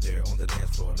them, they're on the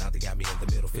dance floor. Now they got me in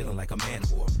the middle, feeling like a man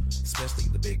whore. Especially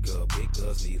the big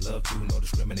girls need love too, no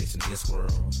discrimination in this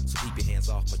world. So keep your hands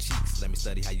off my cheeks, let me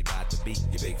study how you ride the beat.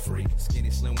 You big freak,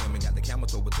 skinny slim women got the camel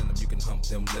toe within them. You can hump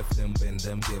them, lift them, bend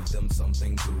them, give them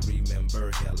something to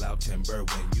remember. Hell out timber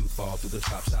when you fall through the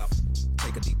chop shop.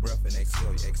 Take a deep breath and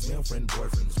exhale. Your ex-male friend,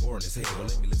 boyfriend is boring as hell. Well,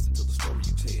 let me listen to the story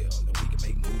you tell, and we can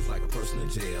make moves like a person in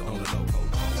jail. On the low,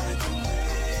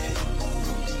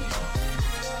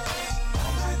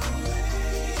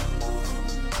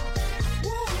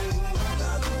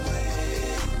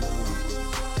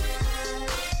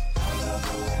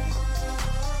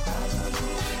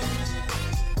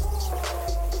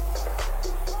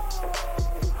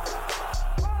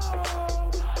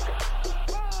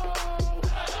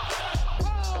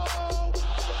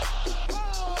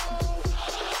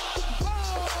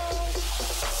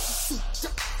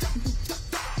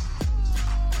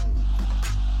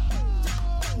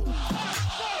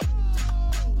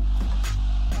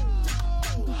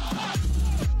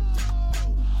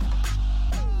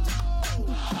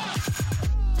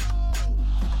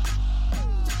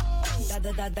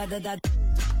 da.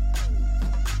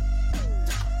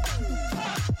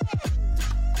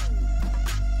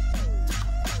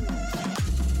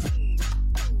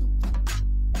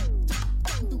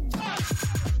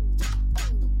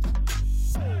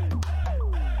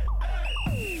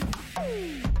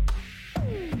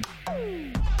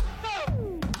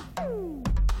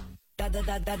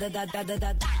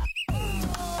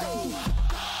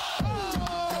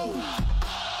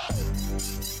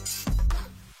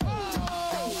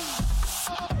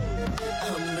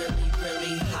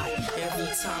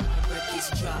 Time my records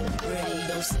drop,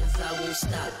 radio says I won't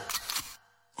stop.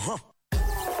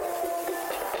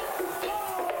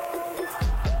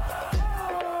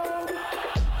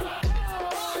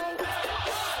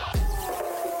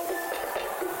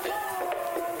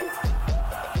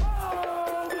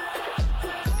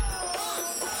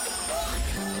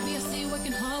 Maybe I see you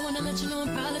working hard, wanna let you know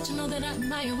I'm proud, let you know that I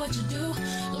admire what you do.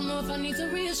 Don't know if I need to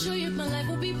reassure you, my life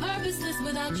will be purposeless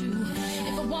without you.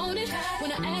 If I want it,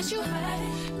 when I ask you,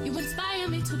 you inspire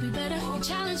me to be better. You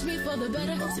challenge me for the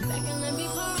better. Sit back and let me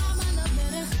pour out my love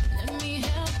letter. Let me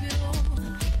help you.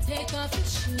 Take off your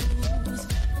shoes,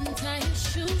 untie your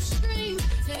shoestring.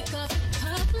 Take off your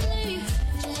cufflinks.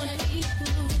 You wanna eat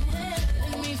food?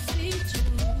 Let me feed you.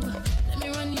 Let me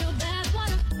run your bath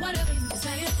water, whatever you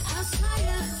say. I'll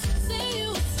aspire, sing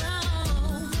you a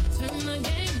song. Turn the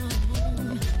game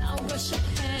on. I'll brush your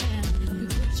hair. You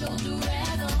put your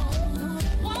do-rag on.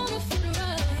 Wanna feel the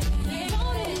rug,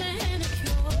 want it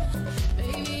manicure.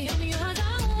 Baby, help me out, I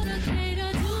wanna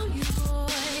cater to you,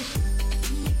 boy.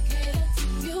 Cater to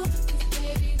you, 'cause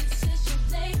baby, this is your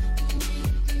day. Do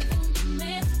anything for me,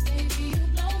 man. Baby, you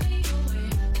blow me away.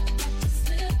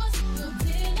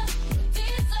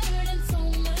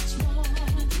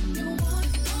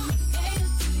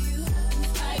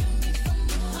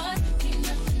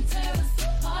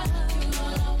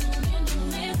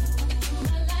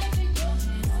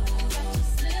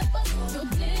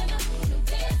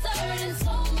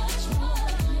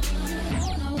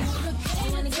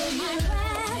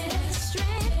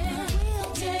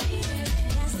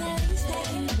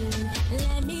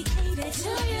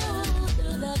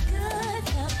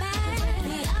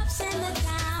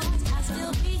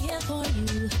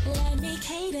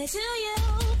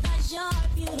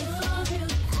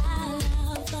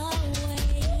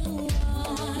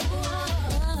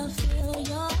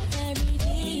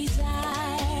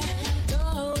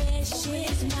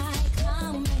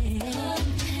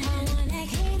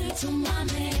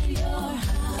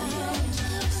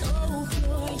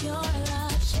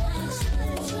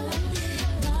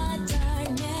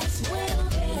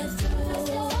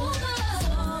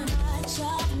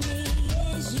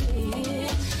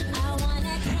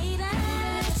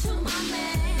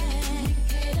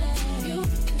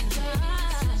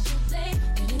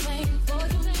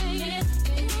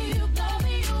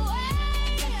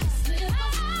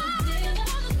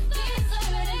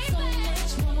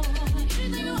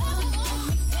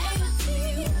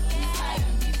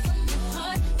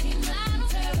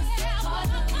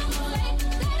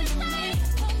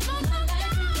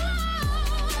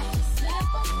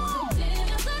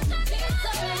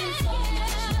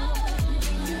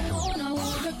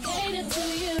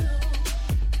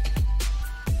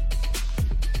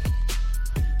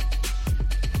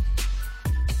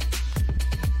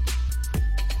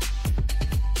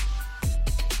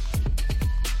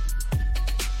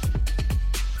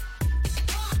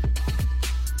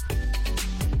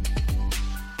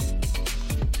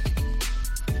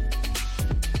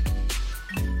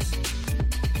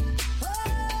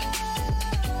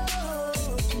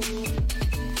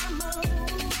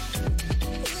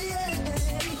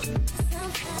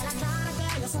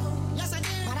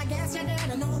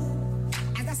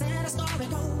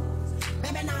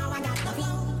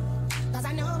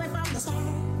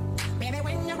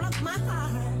 my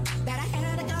heart that I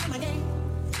had to go my game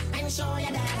and show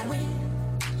you that I win.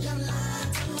 You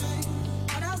lied to me.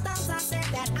 All those times I said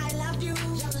that I loved you.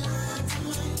 You lied to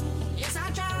me. Yes, I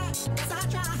tried. Yes, I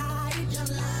tried. You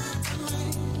lied to me.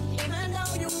 Even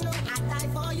though you know I died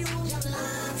for you. You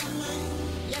lied to me.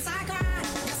 Yes, I cried.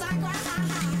 Yes, I cried.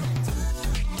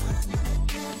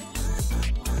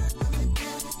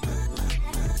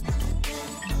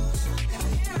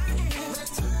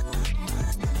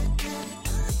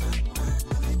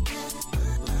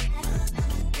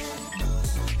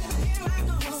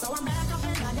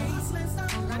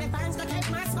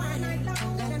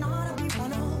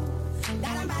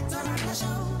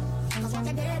 Cause what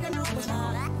they didn't know was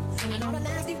all that. And all the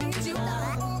nasty things you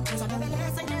done. So baby,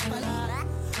 let's say never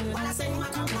leave. While I sing my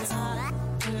complex all that.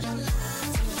 You lied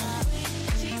to me.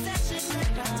 She said she'd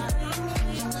never turn on me.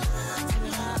 You lied to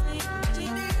me. She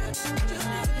did. You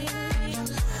lied to me.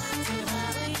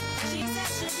 She said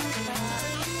she'd never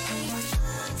turn on me. You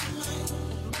lied to me.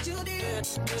 But you did.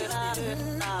 You lied to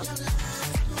me.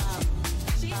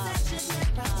 She said she'd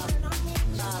never turn on me.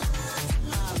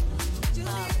 You lied to me. You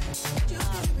did.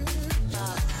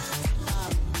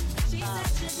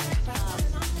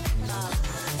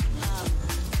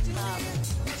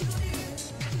 You did.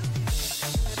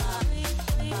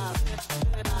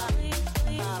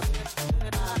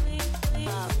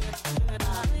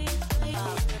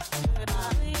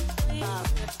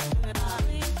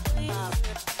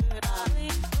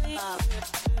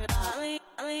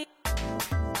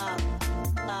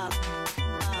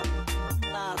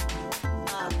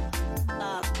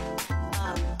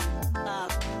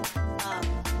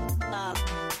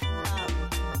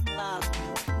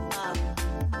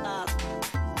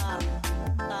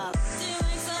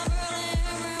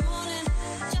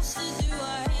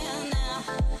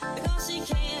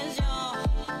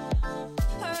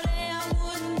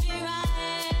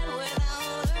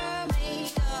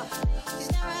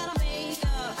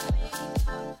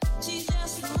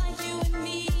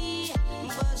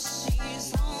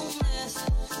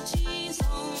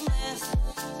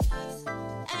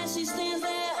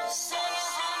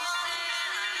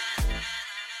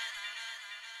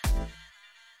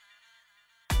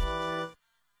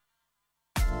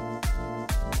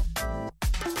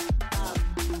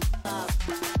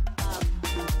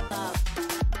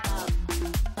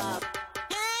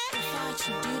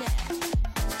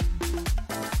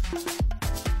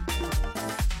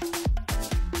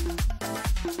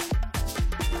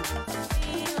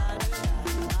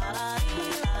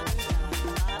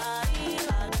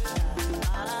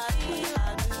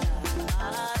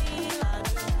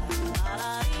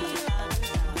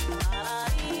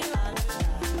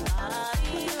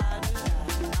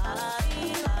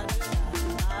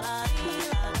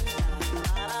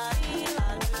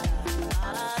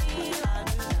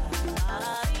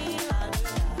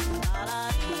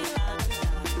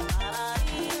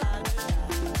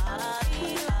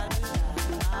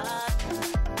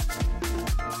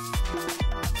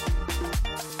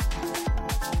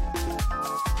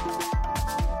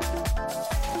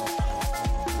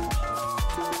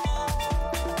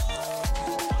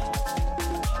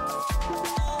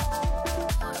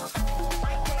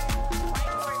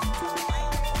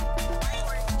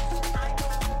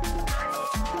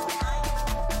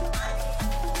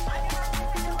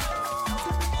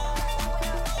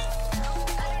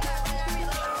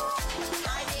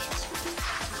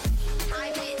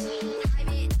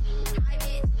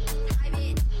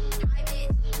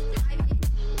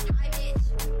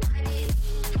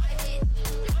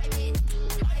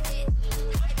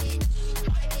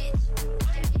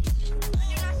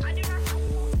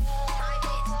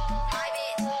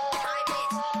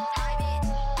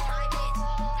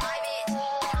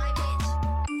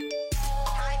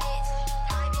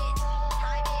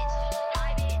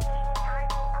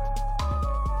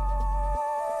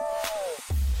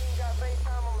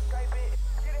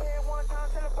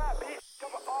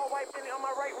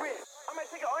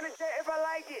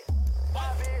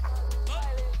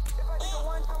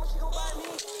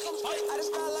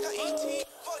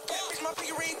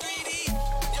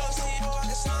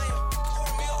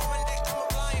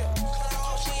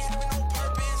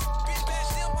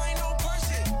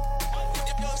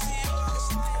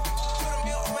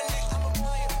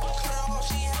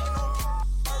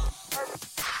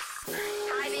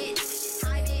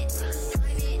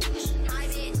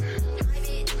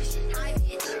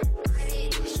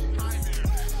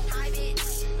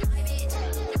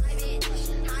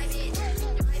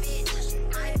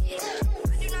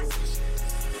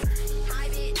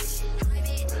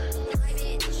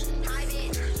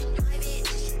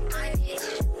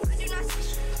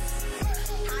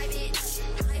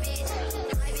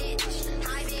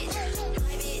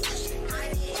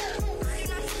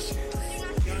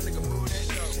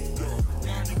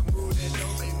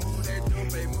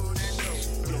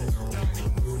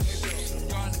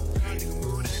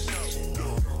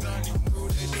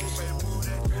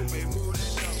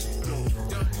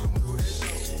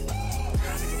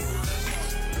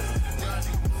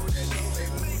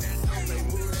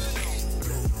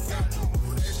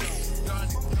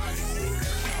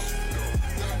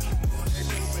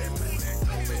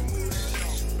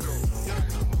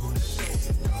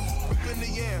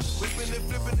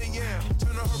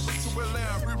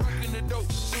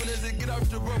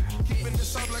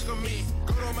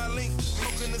 on my link,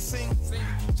 smoking the scene.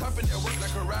 Chopping that work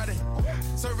like a riding.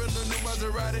 Serving the new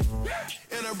Maserati.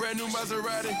 In a brand new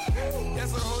Maserati.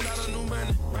 That's a whole lot of new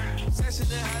money. Sashing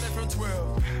and hiding from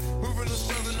 12. Moving the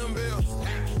spells in them bills.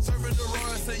 Serving the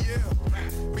raw and say yeah.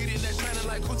 Beating that China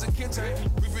like Kuta Kinte.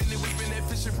 Whipping that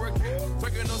fishing break.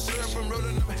 Breaking no syrup from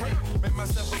rolling them hay. Make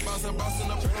myself a boss and boss in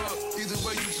the plug. Either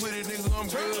way you put it, nigga, I'm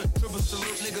good. Triple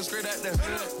salute, nigga, straight out the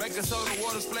hood. Baking soda,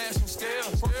 water splash from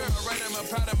scales. Yeah, right at my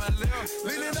pot of my left.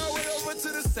 Leaning all the way over to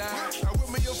the side. I whip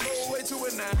me your flow away to a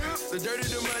 9. The dirty,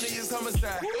 the money is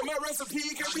homicide. And my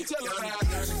recipe can't be televised.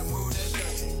 Y'all nigga move that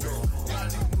dope. Y'all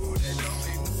nigga move that dope.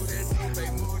 They move that dope. They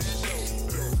move that dope.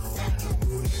 Y'all nigga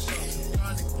move that dope.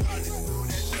 Y'all nigga move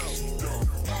that dope.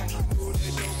 Y'all nigga move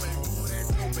that dope. They move that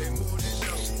dope. They move that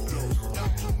dope. Y'all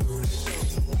nigga move that dope.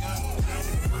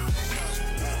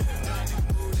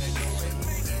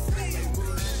 Y'all nigga move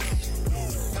that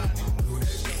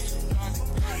dope.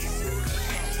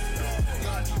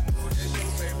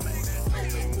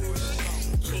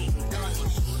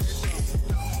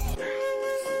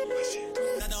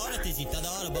 Tá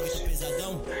da hora, o bagulho tá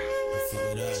pesadão.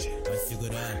 Vai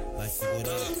segurando, vai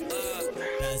segurando.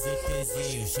 Prazer,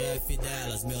 Tezinho, chefe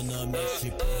delas. Meu nome é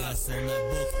tipo ração na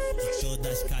boca de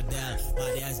todas as cadelas.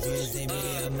 Várias dizem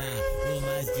me amar,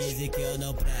 umas dizem que eu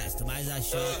não presto. Mas a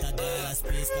chota delas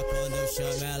pisca quando eu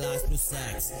chamo elas pro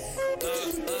sexo.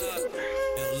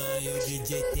 Eu lanho o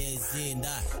DJ Tezinho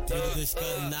da tribo dos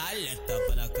canalha.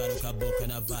 Tapa na cara com a boca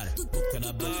na vara. Boca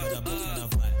na boca, na boca na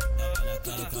vara. Tapa na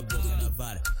cara com a boca na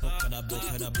vara. Boca na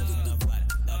boca, na boca na vara.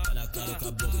 Tapa na cara com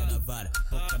a boca na vara.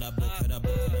 Boca na boca, na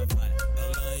boca na vara.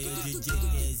 Eu lanho o DJ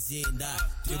Tezinho da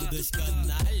tribo dos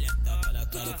canalha. Tapa na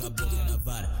cara com a boca na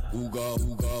vara. Uga,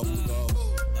 uga, uga.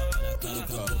 Tapa na cara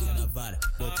com a boca na vara.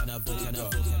 Boca na boca, na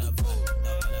boca na vara.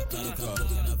 Tapa na cara com a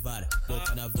boca na vara.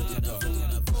 Boca na boca, na boca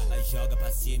na vara. Aí joga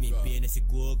pra cima, empina esse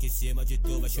coco em cima de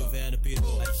tu, vai chovendo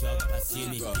peru. Aí joga pra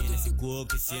cima, empina esse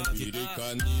coco em cima de tu.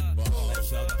 Aí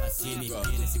joga pra cima,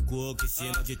 empina esse coco em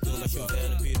cima de tu, vai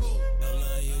chovendo peru. Eu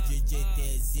lanho o DJ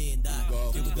Tezinho da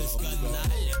tribo dos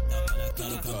canalha. Tapa na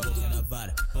cara com a boca na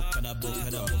vara. Boca na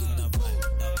boca, na boca na vara.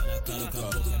 Tapa na cara com a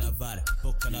boca na vara.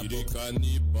 Boca na boca. Tapa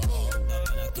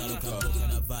na cara com a boca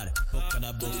na vara. Boca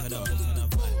na boca, na boca na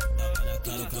vara. Tapa na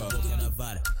cara com a boca na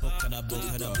vara. Boca na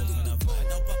boca, na boca na vara.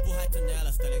 Dá um papo reto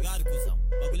nelas, tá ligado, cuzão?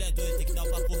 O bagulho é doido, tem que dar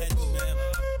um papo reto mesmo.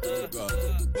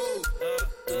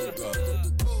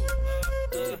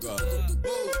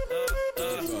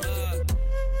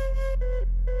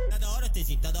 Tá da hora,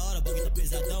 Tezinho, tá da hora, o bagulho tá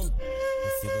pesadão.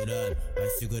 Vai segurando, vai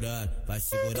segurando, vai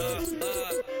segurando.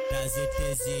 Prazer,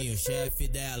 Tezinho, chefe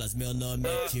delas. Meu nome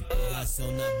é tipo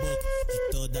ração na boca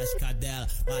de todas as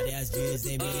cadelas. Várias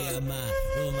dizem me amar,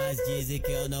 umas dizem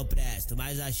que eu não presto.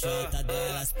 Mas a chota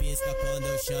delas pisca quando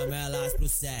eu chamo elas pro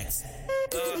sexo.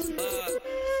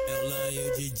 Eu lanho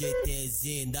o DJ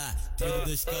Tezinho da tribo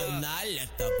dos canalha.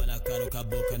 Tapa na cara com a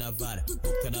boca na vara.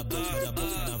 Boca na boca, na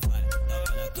boca na vara.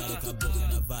 Tapa na cara com a boca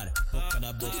na vara. Boca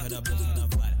na boca, na boca na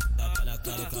vara. Tapa na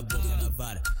cara com a boca na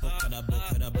vara. Boca na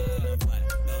boca, na boca na vara.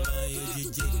 Eu lanho o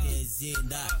DJ Tezinho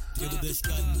da tribo dos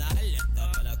canalha.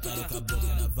 Tapa na cara com a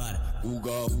boca na vara.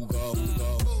 Uga, uga,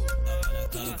 uga. Tapa na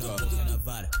cara com a boca na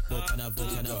vara. Boca na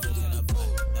boca, na boca na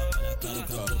vara. Tapa na cara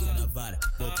com a boca na vara.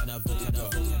 Boca na boca, na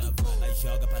boca na vara. Aí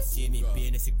joga pra cima,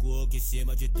 empina esse coco em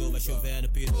cima de tu, vai chovendo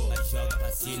peru. Aí joga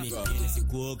pra cima, empina esse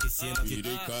coco em cima de tu.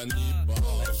 Aí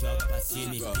joga pra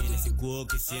cima, empina esse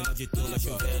coco em cima de tu, vai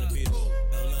chovendo peru.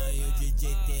 Eu lanho o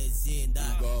DJ Tezinho da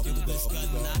tribo dos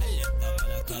canalha. Tapa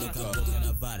na cara com a boca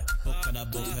na vara. Boca na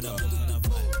boca, na boca na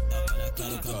vara. Tapa na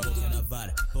cara com a boca na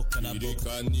vara. Boca na boca.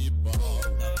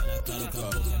 Tapa na cara com a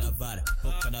boca na vara.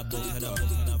 Boca na boca, na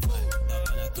boca na vara.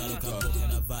 Tapa na cara com a boca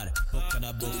na vara. Boca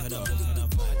na boca, na boca na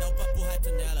vara. Dá um papo reto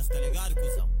nelas, tá ligado,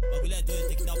 cuzão? O bagulho é doido,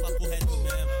 tem que dar um papo reto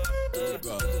mesmo.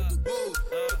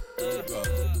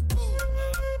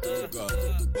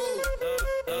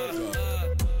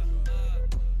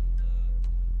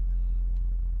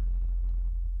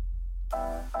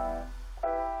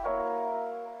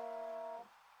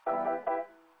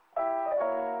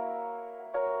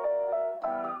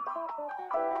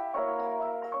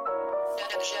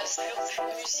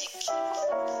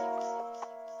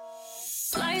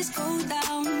 Lights go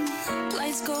down,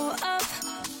 lights go up,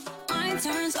 mind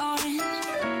turns on,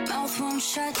 mouth won't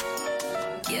shut.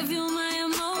 Give you my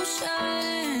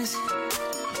emotions.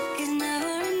 It's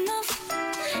never enough,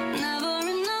 never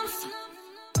enough.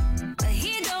 But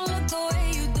he don't look the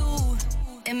way you do.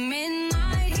 At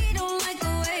midnight, he don't like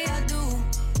the way I do.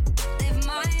 Live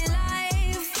my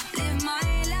life, live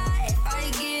my life.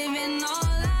 I give it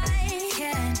all I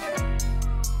can.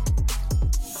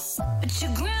 But you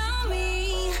ground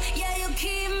me. Yeah, you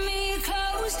keep me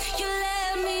close. You let